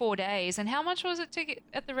in 4 days. And how much was it to get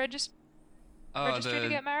at the registry to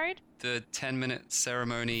get married? The 10-minute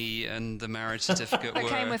ceremony and the marriage certificate That were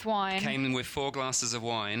came with wine. Came with 4 glasses of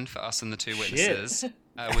wine for us and the 2 witnesses.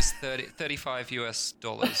 Was $35 US.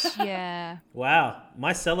 Yeah. Wow.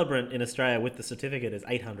 My celebrant in Australia with the certificate is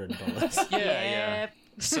 $800. Yeah. Yep.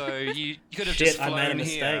 So you could have Shit, just I made a flown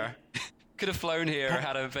mistake. here. Could have flown here,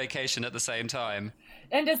 had a vacation at the same time.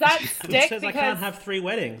 And does that It stick? says I Because can't have 3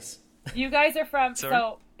 weddings. you guys are from, Sorry?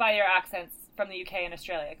 so by your accents, from the UK and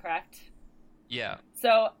Australia, correct? Yeah,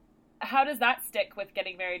 So how does that stick with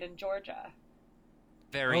getting married in Georgia?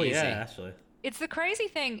 very Oh, easy. yeah, actually. It's the crazy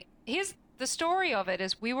thing. Here's the story of it: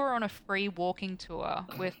 is we were on a free walking tour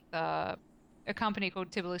with a a company called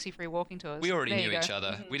Tbilisi Free Walking Tours. We already There knew you each go.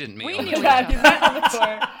 other. We didn't meet We on knew the each tour. Yeah, you met on the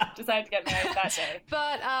tour, decided to get married that day.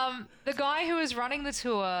 But the guy who was running the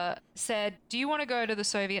tour said, "Do you want to go to the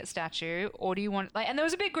Soviet statue, or do you want like?" And there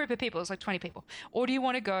was a big group of people. It was like 20 people. Or do you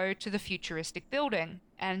want to go to the futuristic building?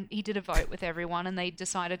 And he did a vote with everyone, and they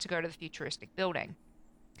decided to go to the futuristic building.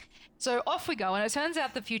 So off we go, and it turns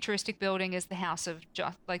out the futuristic building is the house of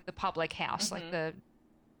just like the public house, like the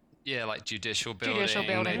Yeah, like judicial building. Judicial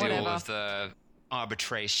building, They do all whatever. of the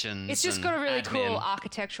arbitrations. It's just and got a really admin. cool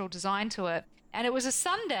architectural design to it. And it was a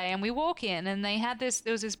Sunday, and we walk in, and they had there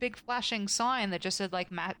was this big flashing sign that just said, like,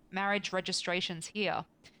 marriage registrations here.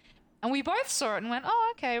 And we both saw it and went,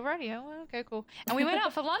 oh, okay, radio, okay, cool. And we went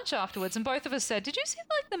out for lunch afterwards, and both of us said, did you see,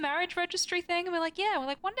 like, the marriage registry thing? And we're like, yeah. We're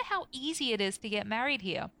like, wonder how easy it is to get married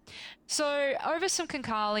here. So over some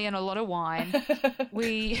Concali and a lot of wine,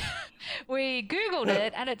 we Googled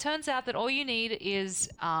it, and it turns out that all you need is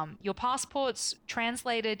your passports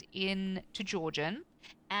translated into Georgian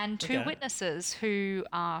and two Okay. witnesses who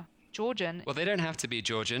are Georgian. Well, they don't have to be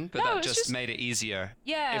Georgian, but No, that it's just just- made it easier.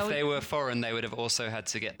 Yeah, If they were foreign, they would have also had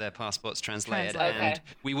to get their passports translated, Translated. and Okay.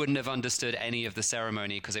 we wouldn't have understood any of the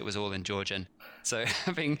ceremony because it was all in Georgian. So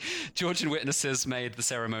having Georgian witnesses made the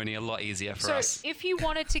ceremony a lot easier for So us. if you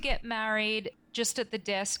wanted to get married just at the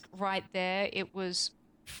desk right there, it was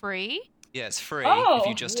free. Yeah, it's free Oh, if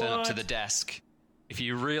you just turn up to what? the desk. If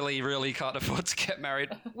you really, really can't afford to get married,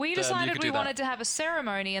 We then you decided could we do that. wanted to have a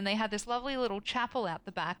ceremony, and they had this lovely little chapel out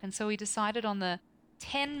the back, and so we decided on the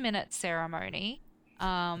 10-minute ceremony.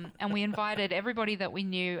 And we invited everybody that we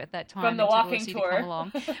knew at that time From the in walking Tbilisi tour. to come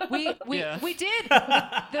along. We Yeah. we did.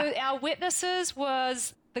 Our witnesses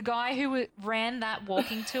was the guy who ran that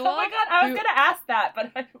walking tour. Oh my god, I was who- going to ask that,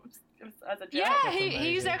 but it was as a joke. Yeah, That's he's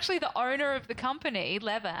amazing. actually the owner of the company,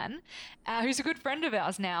 Levan, who's a good friend of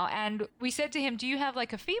ours now. And we said to him, do you have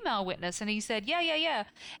like a female witness? And he said, yeah.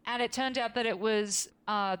 And it turned out that it was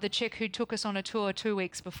the chick who took us on a tour 2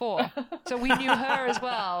 weeks before. So we knew her as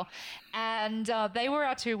well. And they were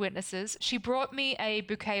our two witnesses. She brought me a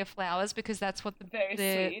bouquet of flowers because that's what Very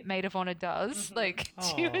the sweet. maid of honor does. Like,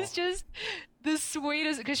 she Aw. was just the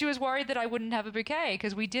sweetest, because she was worried that I wouldn't have a bouquet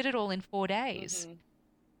because we did it all in 4 days.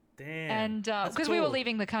 Damn. And That's because we were cool.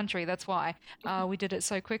 leaving the country, that's why we did it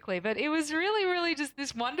so quickly. But it was really, really just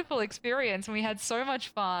this wonderful experience, and we had so much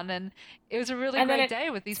fun, and it was a really And then great it day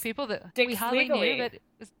with these people that we sticks hardly legally. knew.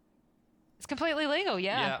 But it's completely legal,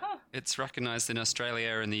 yeah. Huh. It's recognized in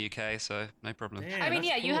Australia and the UK, so no problem. Damn, I mean, that's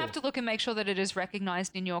yeah, you cool. have to look and make sure that it is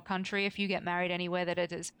recognized in your country. If you get married anywhere, that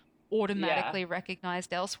it is automatically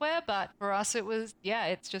recognized elsewhere. But for us, it was, yeah,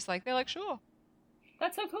 it's just like, they're like, sure.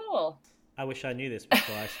 That's so cool. I wish I knew this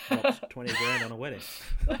before I dropped 20 grand on a wedding.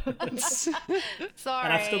 Sorry.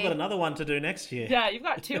 And I've still got another one to do next year. Yeah, you've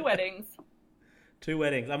got 2 weddings. 2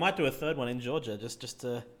 weddings. I might do a third one in Georgia, just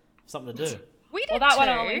to something to do. We did Well, that one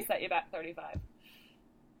too. will only set you back 35.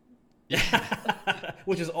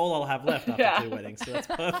 Which is all I'll have left after Yeah. 2 weddings, so that's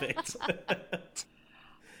perfect.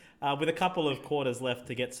 With a couple of quarters left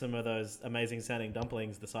to get some of those amazing sounding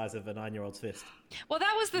dumplings the size of a 9-year-old's fist. Well,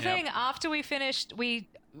 that was the Yep. thing. After we finished,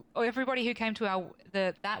 everybody who came to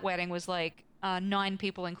that wedding was like 9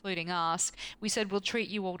 people, including us. We said we'll treat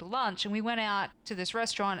you all to lunch, and we went out to this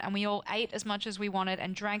restaurant, and we all ate as much as we wanted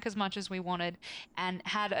and drank as much as we wanted, and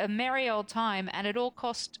had a merry old time. And it all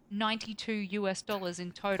cost $92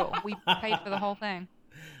 in total. We paid for the whole thing.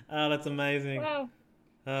 Oh, that's amazing. Wow.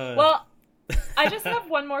 Oh. Well, I just have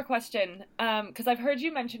one more question, because I've heard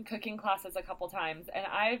you mention cooking classes a couple times, and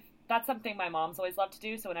that's something my mom's always loved to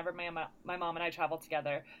do. So whenever my mom and I travel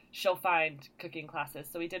together, she'll find cooking classes.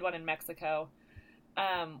 So we did one in Mexico,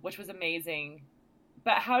 which was amazing.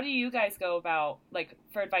 But how do you guys go about, like,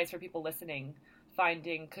 for advice for people listening,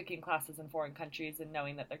 finding cooking classes in foreign countries and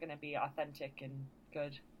knowing that they're going to be authentic and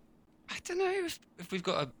good? I don't know if we've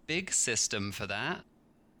got a big system for that.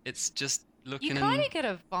 It's just looking You and kind of get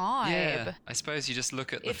a vibe. yeah. I suppose you just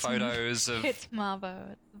look at the It's- photos of It's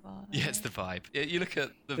Marvo. It's the vibe. yeah, it's the vibe. Yeah, you look at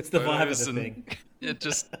the It's the vibe of photos the and thing. it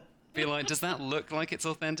just be like, does that look like it's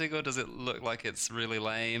authentic or does it look like it's really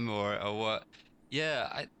lame or what? Yeah,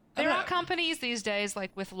 I There don't are know. companies these days, like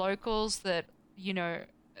with locals, that, you know,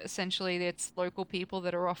 essentially it's local people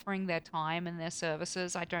that are offering their time and their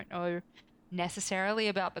services. I don't know necessarily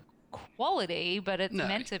about the quality, but it's No.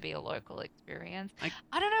 meant to be a local experience. I-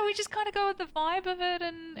 I don't know. We just kind of go with the vibe of it,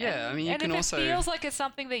 and Yeah, I mean, you and can if also- it feels like it's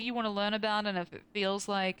something that you want to learn about, and if it feels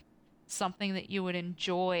like something that you would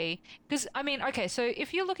enjoy, because I mean, okay, so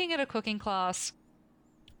if you're looking at a cooking class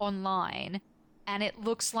online, and it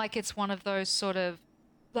looks like it's one of those sort of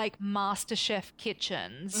like MasterChef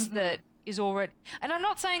kitchens that is already, and I'm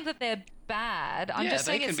not saying that they're bad. I'm Yeah, just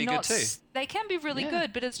they saying can it's be good not. too. They can be really Yeah.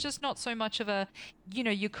 good, but it's just not so much of a,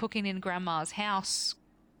 you're cooking in grandma's house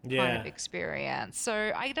kind Yeah. of experience.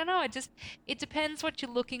 So I don't know. It depends what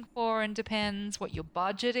you're looking for, and depends what your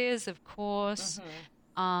budget is, of course.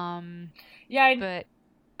 Yeah, But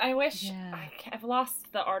I wish Yeah. I've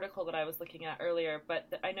lost the article that I was looking at earlier,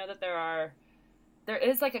 but I know that there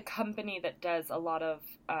is like a company that does a lot of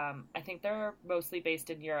I think they're mostly based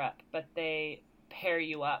in Europe, but they pair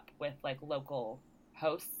you up with like local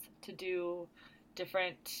hosts to do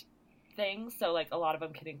different things. So like a lot of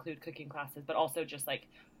them can include cooking classes, but also just like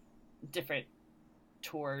different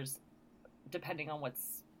tours depending on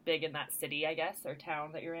what's big in that city, I guess, or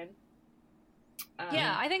town that you're in.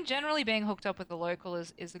 yeah, I think generally being hooked up with a local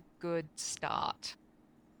is a good start.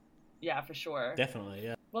 Yeah, for sure. Definitely,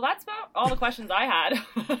 yeah. Well, that's about all the questions I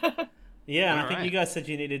had. Yeah, and I All think right. you guys said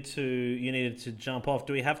you needed to jump off.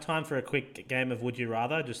 Do we have time for a quick game of Would You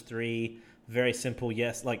Rather? Just 3 very simple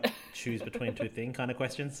yes, like choose between 2 thing kind of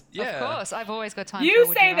questions. Yeah. Of course, I've always got time. You for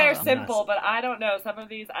Would say they're Rather. simple, Nice. but I don't know. Some of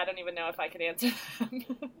these, I don't even know if I can answer them.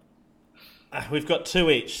 We've got 2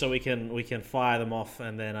 each, so we can fire them off,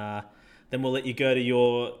 and then we'll let you go to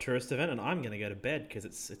your tourist event, and I'm going to go to bed because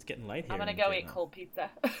it's getting late here. I'm gonna in go eat Vietnam. cold pizza.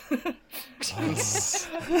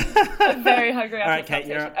 I'm very hungry after All right, this Kate,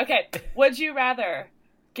 you're conversation. Okay, would you rather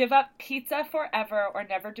give up pizza forever or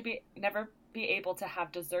never be able to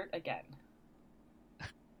have dessert again?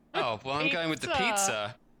 Oh, well, I'm going with the Pizza.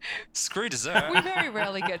 pizza. Screw We dessert. very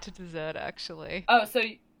rarely get to dessert, actually. Oh, so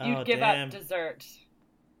you'd Oh, give damn. up dessert?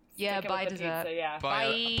 Yeah, Sticking by with the dessert. Pizza, yeah.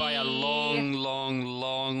 By a long, long,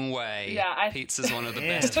 long way. Yeah, Pizza's one of the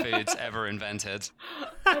Yeah. best foods ever invented.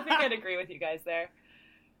 I think I'd agree with you guys there.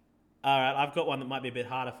 All right, I've got one that might be a bit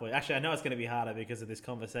harder for you. Actually, I know it's going to be harder because of this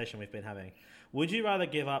conversation we've been having. Would you rather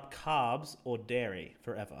give up carbs or dairy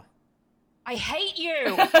forever? I hate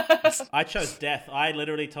you. I chose death. I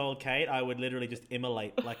literally told Kate I would literally just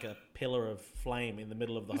immolate like a pillar of flame in the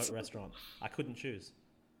middle of the restaurant. I couldn't choose.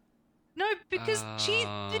 No, because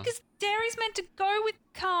because dairy's meant to go with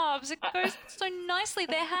carbs. It goes so nicely.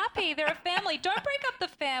 They're happy. They're a family. Don't break up the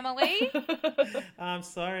family. I'm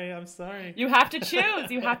sorry. You have to choose.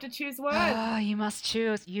 You have to choose one. Ah, you must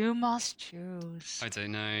choose. You must choose. I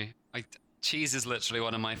don't know. Cheese is literally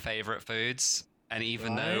one of my favorite foods. And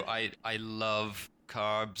even though I love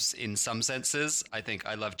carbs in some senses, I think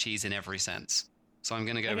I love cheese in every sense. So I'm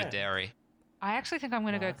going to go with Okay. dairy. I actually think I'm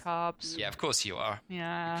going to go Nice. carbs. Yeah, of course you are.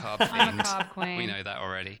 Yeah. Carb I'm a fiend. carb queen. We know that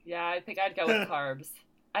already. Yeah, I think I'd go with carbs.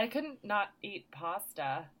 I couldn't not eat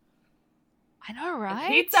pasta. I know, right?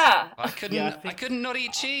 Pizza! I couldn't. Yeah, I I think- couldn't not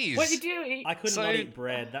eat cheese. What did you eat? I couldn't So- not eat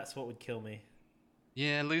bread. That's what would kill me.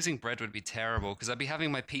 Yeah, losing bread would be terrible because I'd be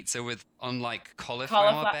having my pizza on like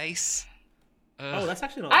cauliflower base. Oh, that's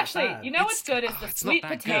actually not Actually, that bad. you know what's good is the it's not sweet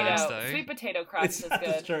that potato. good, though. Sweet potato crust is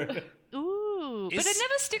That's good. true. Ooh, but it Is-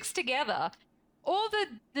 never sticks together. All the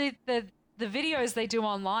videos they do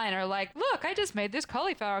online are like, look, I just made this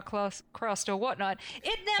cauliflower crust or whatnot.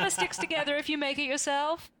 It never sticks together if you make it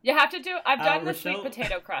yourself. You have to do. I've done the Rochelle- sweet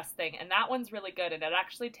potato crust thing, and that one's really good, and it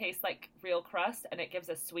actually tastes like real crust, and it gives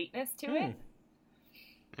a sweetness to it.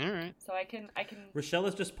 All right. So I can. Rochelle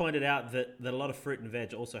has just pointed out that a lot of fruit and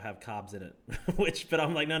veg also have carbs in it. But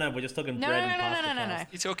I'm like, no, we're just talking No, bread no, and no, pasta. no, no, no. fast.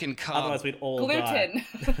 You're talking carb. Otherwise, we'd all die.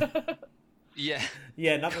 Gluten. Yeah.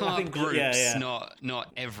 Yeah, nothing. Carb nothing groups, yeah.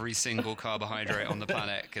 not every single carbohydrate on the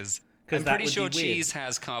planet, because 'Cause I'm that pretty would sure be weird. cheese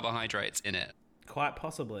has carbohydrates in it. Quite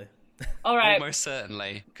possibly. All right. Almost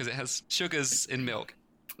certainly, because it has sugars in milk.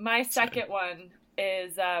 My second one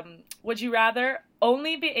is: would you rather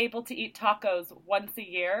only be able to eat tacos once a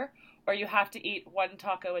year, or you have to eat one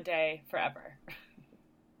taco a day forever?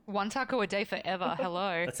 One taco a day forever.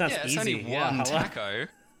 Hello. That sounds Yeah, it's easy. only Yeah, one hello. taco.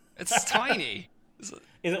 It's tiny.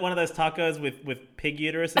 Is it one of those tacos with pig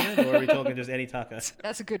uterus in it, or are we talking just any taco?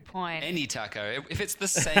 That's a good point. Any taco. If it's the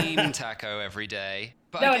same taco every day.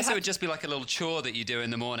 But No, I it guess ha- it would just be like a little chore that you do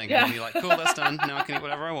in the morning. Yeah. And you're like, cool, that's done. Now I can eat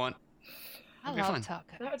whatever I want. I It'd be love fun.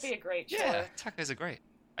 tacos. That would be a great chore. Yeah, tacos are great.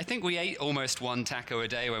 I think we ate almost one taco a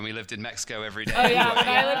day when we lived in Mexico every day. Oh yeah, when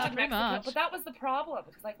I Yeah, lived in pretty Mexico, much. but that was the problem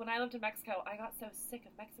because like when I lived in Mexico, I got so sick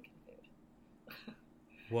of Mexican food.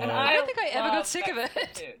 Whoa. And I don't think I ever got love sick of Mexican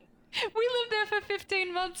it. food. We lived there for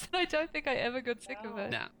 15 months, and I don't think I ever got sick of it.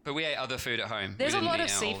 Nah, but we ate other food at home. There's We a didn't lot eat of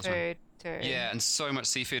out all the time. seafood too. Yeah, and so much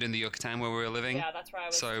seafood in the Yucatan where we were living. Yeah, that's where I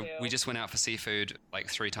was So too. we just went out for seafood like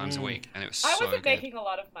 3 times a week, and it was I so wasn't good. making a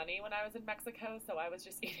lot of money when I was in Mexico, so I was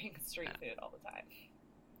just eating street food all the time.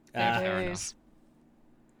 fair It enough. is.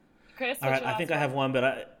 Chris, All what's right, your I think last I have one,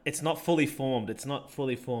 but it's not fully formed. It's not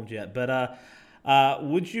fully formed yet. But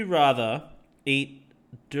would you rather eat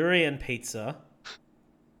durian pizza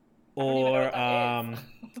don't even know or what that is.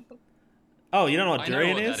 oh, you don't know what I know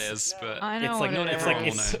durian what is? that is, but I know It's like what it it's is. like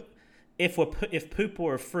Everyone will if poop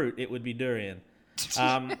were a fruit, it would be durian.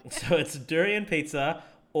 So it's durian pizza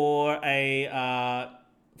or a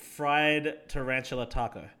fried tarantula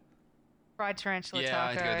taco. Fried tarantula yeah,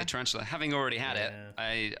 I'd go taco. with the tarantula. Having already had it,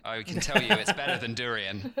 Yeah. I can tell you it's better than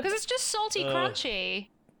durian. Because it's just salty, crunchy.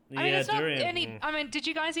 I mean, Yeah, it's not durian. any. I mean, did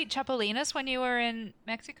you guys eat chapulines when you were in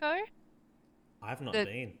Mexico? I've not the-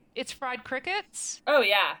 been. It's fried crickets. Oh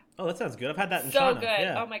yeah, Oh, that sounds good. I've had that in so China. good.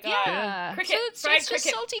 Yeah. Oh my god. Yeah, Cricket, so it's fried just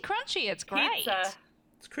cricket salty, crunchy. It's great. pizza.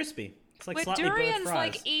 It's crispy. It's like But slightly burnt durian's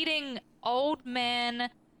fries. like eating old man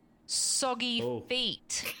soggy Oh.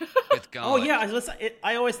 feet. With Oh garlic. yeah,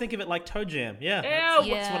 I always think of it like toe jam. Yeah,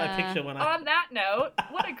 Ew. that's what I Yeah. picture when I. On that note,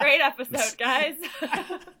 what a great episode, guys.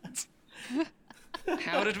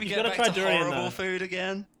 How did we You get gotta back try to durian, horrible though. food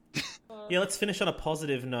again? Yeah, let's finish on a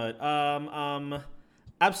positive note.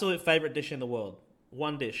 Absolute favorite dish in the world.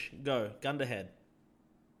 One dish. Go. Gun to head.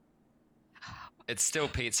 It's still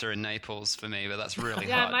pizza in Naples for me, but that's really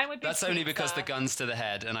Yeah, hard. mine would be That's only pizza. because the gun's to the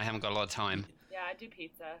head and I haven't got a lot of time. Yeah, I do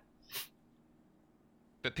pizza.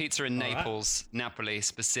 But pizza in All right. Naples, Napoli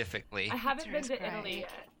specifically, I haven't been Pizza to is Italy great.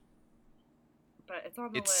 yet, but it's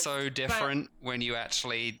on the it's list. so But different when you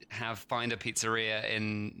actually find a pizzeria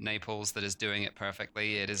in Naples that is doing it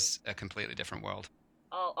perfectly. It is a completely different world.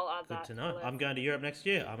 I'll add Good that. to the know. list. I'm going to Europe next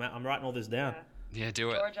year. I'm writing all this down. Yeah. Yeah,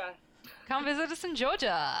 do it. Georgia. Come visit us in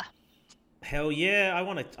Georgia. Hell yeah! I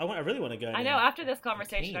really want to go. I now. know. After this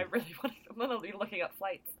conversation, keen. I really want to. I'm gonna be looking up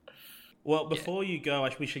flights. Well, before you go,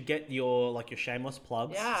 we should get your shameless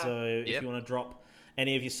plugs. Yeah. So if Yep. you want to drop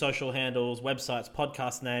any of your social handles, websites,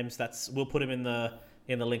 podcast names, we'll put them in the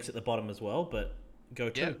links at the bottom as well. But go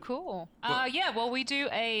to. Yeah. Cool. Well- Well, we do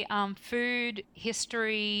a food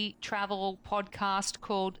history travel podcast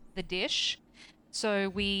called The Dish. So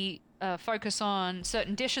we focus on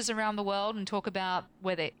certain dishes around the world and talk about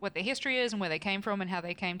what their history is and where they came from and how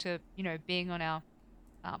they came to being on our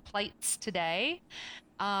plates today.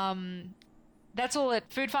 That's all at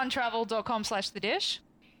foodfuntravel.com/thedish.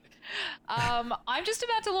 I'm just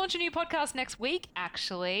about to launch a new podcast next week,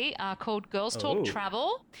 actually, called Girls Talk Oh.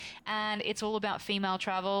 Travel, and it's all about female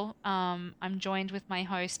travel. I'm joined with my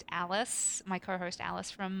co-host Alice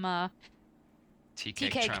from Tea Tea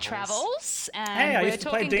Cake Cake Travels, and Hey, I we're used to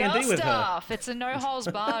play talking D&D girl with her. stuff. It's a no holds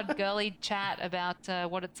barred girly chat about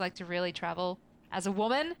what it's like to really travel as a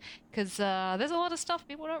woman, because there's a lot of stuff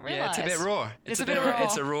people don't realize. Yeah, it's a bit raw. It's a bit raw.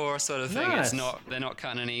 It's a raw sort of thing. Nice. They're not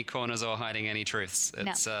cutting any corners or hiding any truths.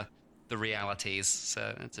 It's the realities.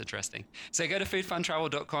 So it's interesting. So go to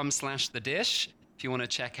foodfuntravel.com/thedish if you want to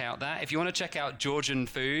check out that. If you want to check out Georgian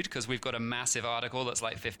food, because we've got a massive article that's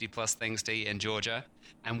like 50 plus things to eat in Georgia.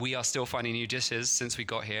 And we are still finding new dishes since we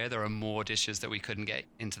got here. There are more dishes that we couldn't get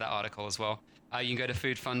into that article as well. You can go to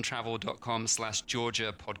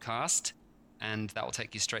foodfuntravel.com/Georgia podcast. And that will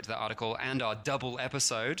take you straight to that article and our double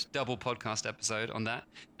podcast episode on that.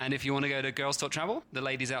 And if you want to go to Girls Talk Travel, the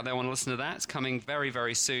ladies out there want to listen to that. It's coming very,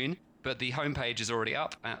 very soon. But the homepage is already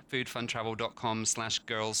up at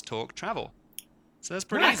foodfuntravel.com/Girls Talk Travel. So that's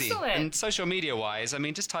pretty easy. Excellent. And social media wise, I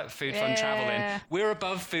mean, just type Food Fun Travel Yeah. in. We're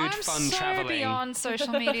above Food I'm Fun so Traveling. beyond social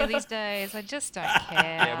media these days. I just don't care.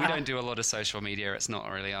 Yeah, we don't do a lot of social media. It's not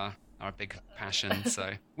really our big passion.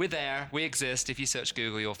 So we're there. We exist. If you search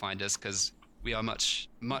Google, you'll find us because we are much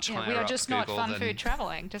Yeah, higher we are up just Google not fun than food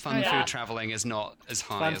traveling. Just fun know food that. traveling is not as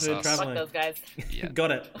high Fun as food us. traveling. Fuck those guys. Yeah.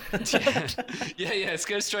 Got it. yeah, let's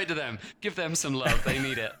go straight to them. Give them some love. They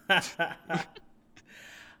need it.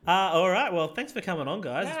 All right. Well, thanks for coming on,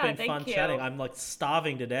 guys. Yeah, It's been thank fun you. chatting. I'm like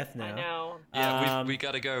starving to death now. I know. Yeah, we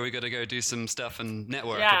gotta go. We gotta go do some stuff and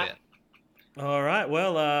network Yeah. a bit. All right.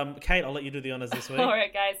 Well, Kate, I'll let you do the honors this week. All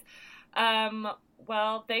right, guys.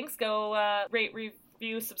 Well, thanks. Go rate,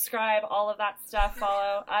 review, subscribe, all of that stuff.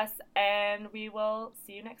 Follow us, and we will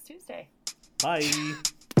see you next Tuesday. Bye.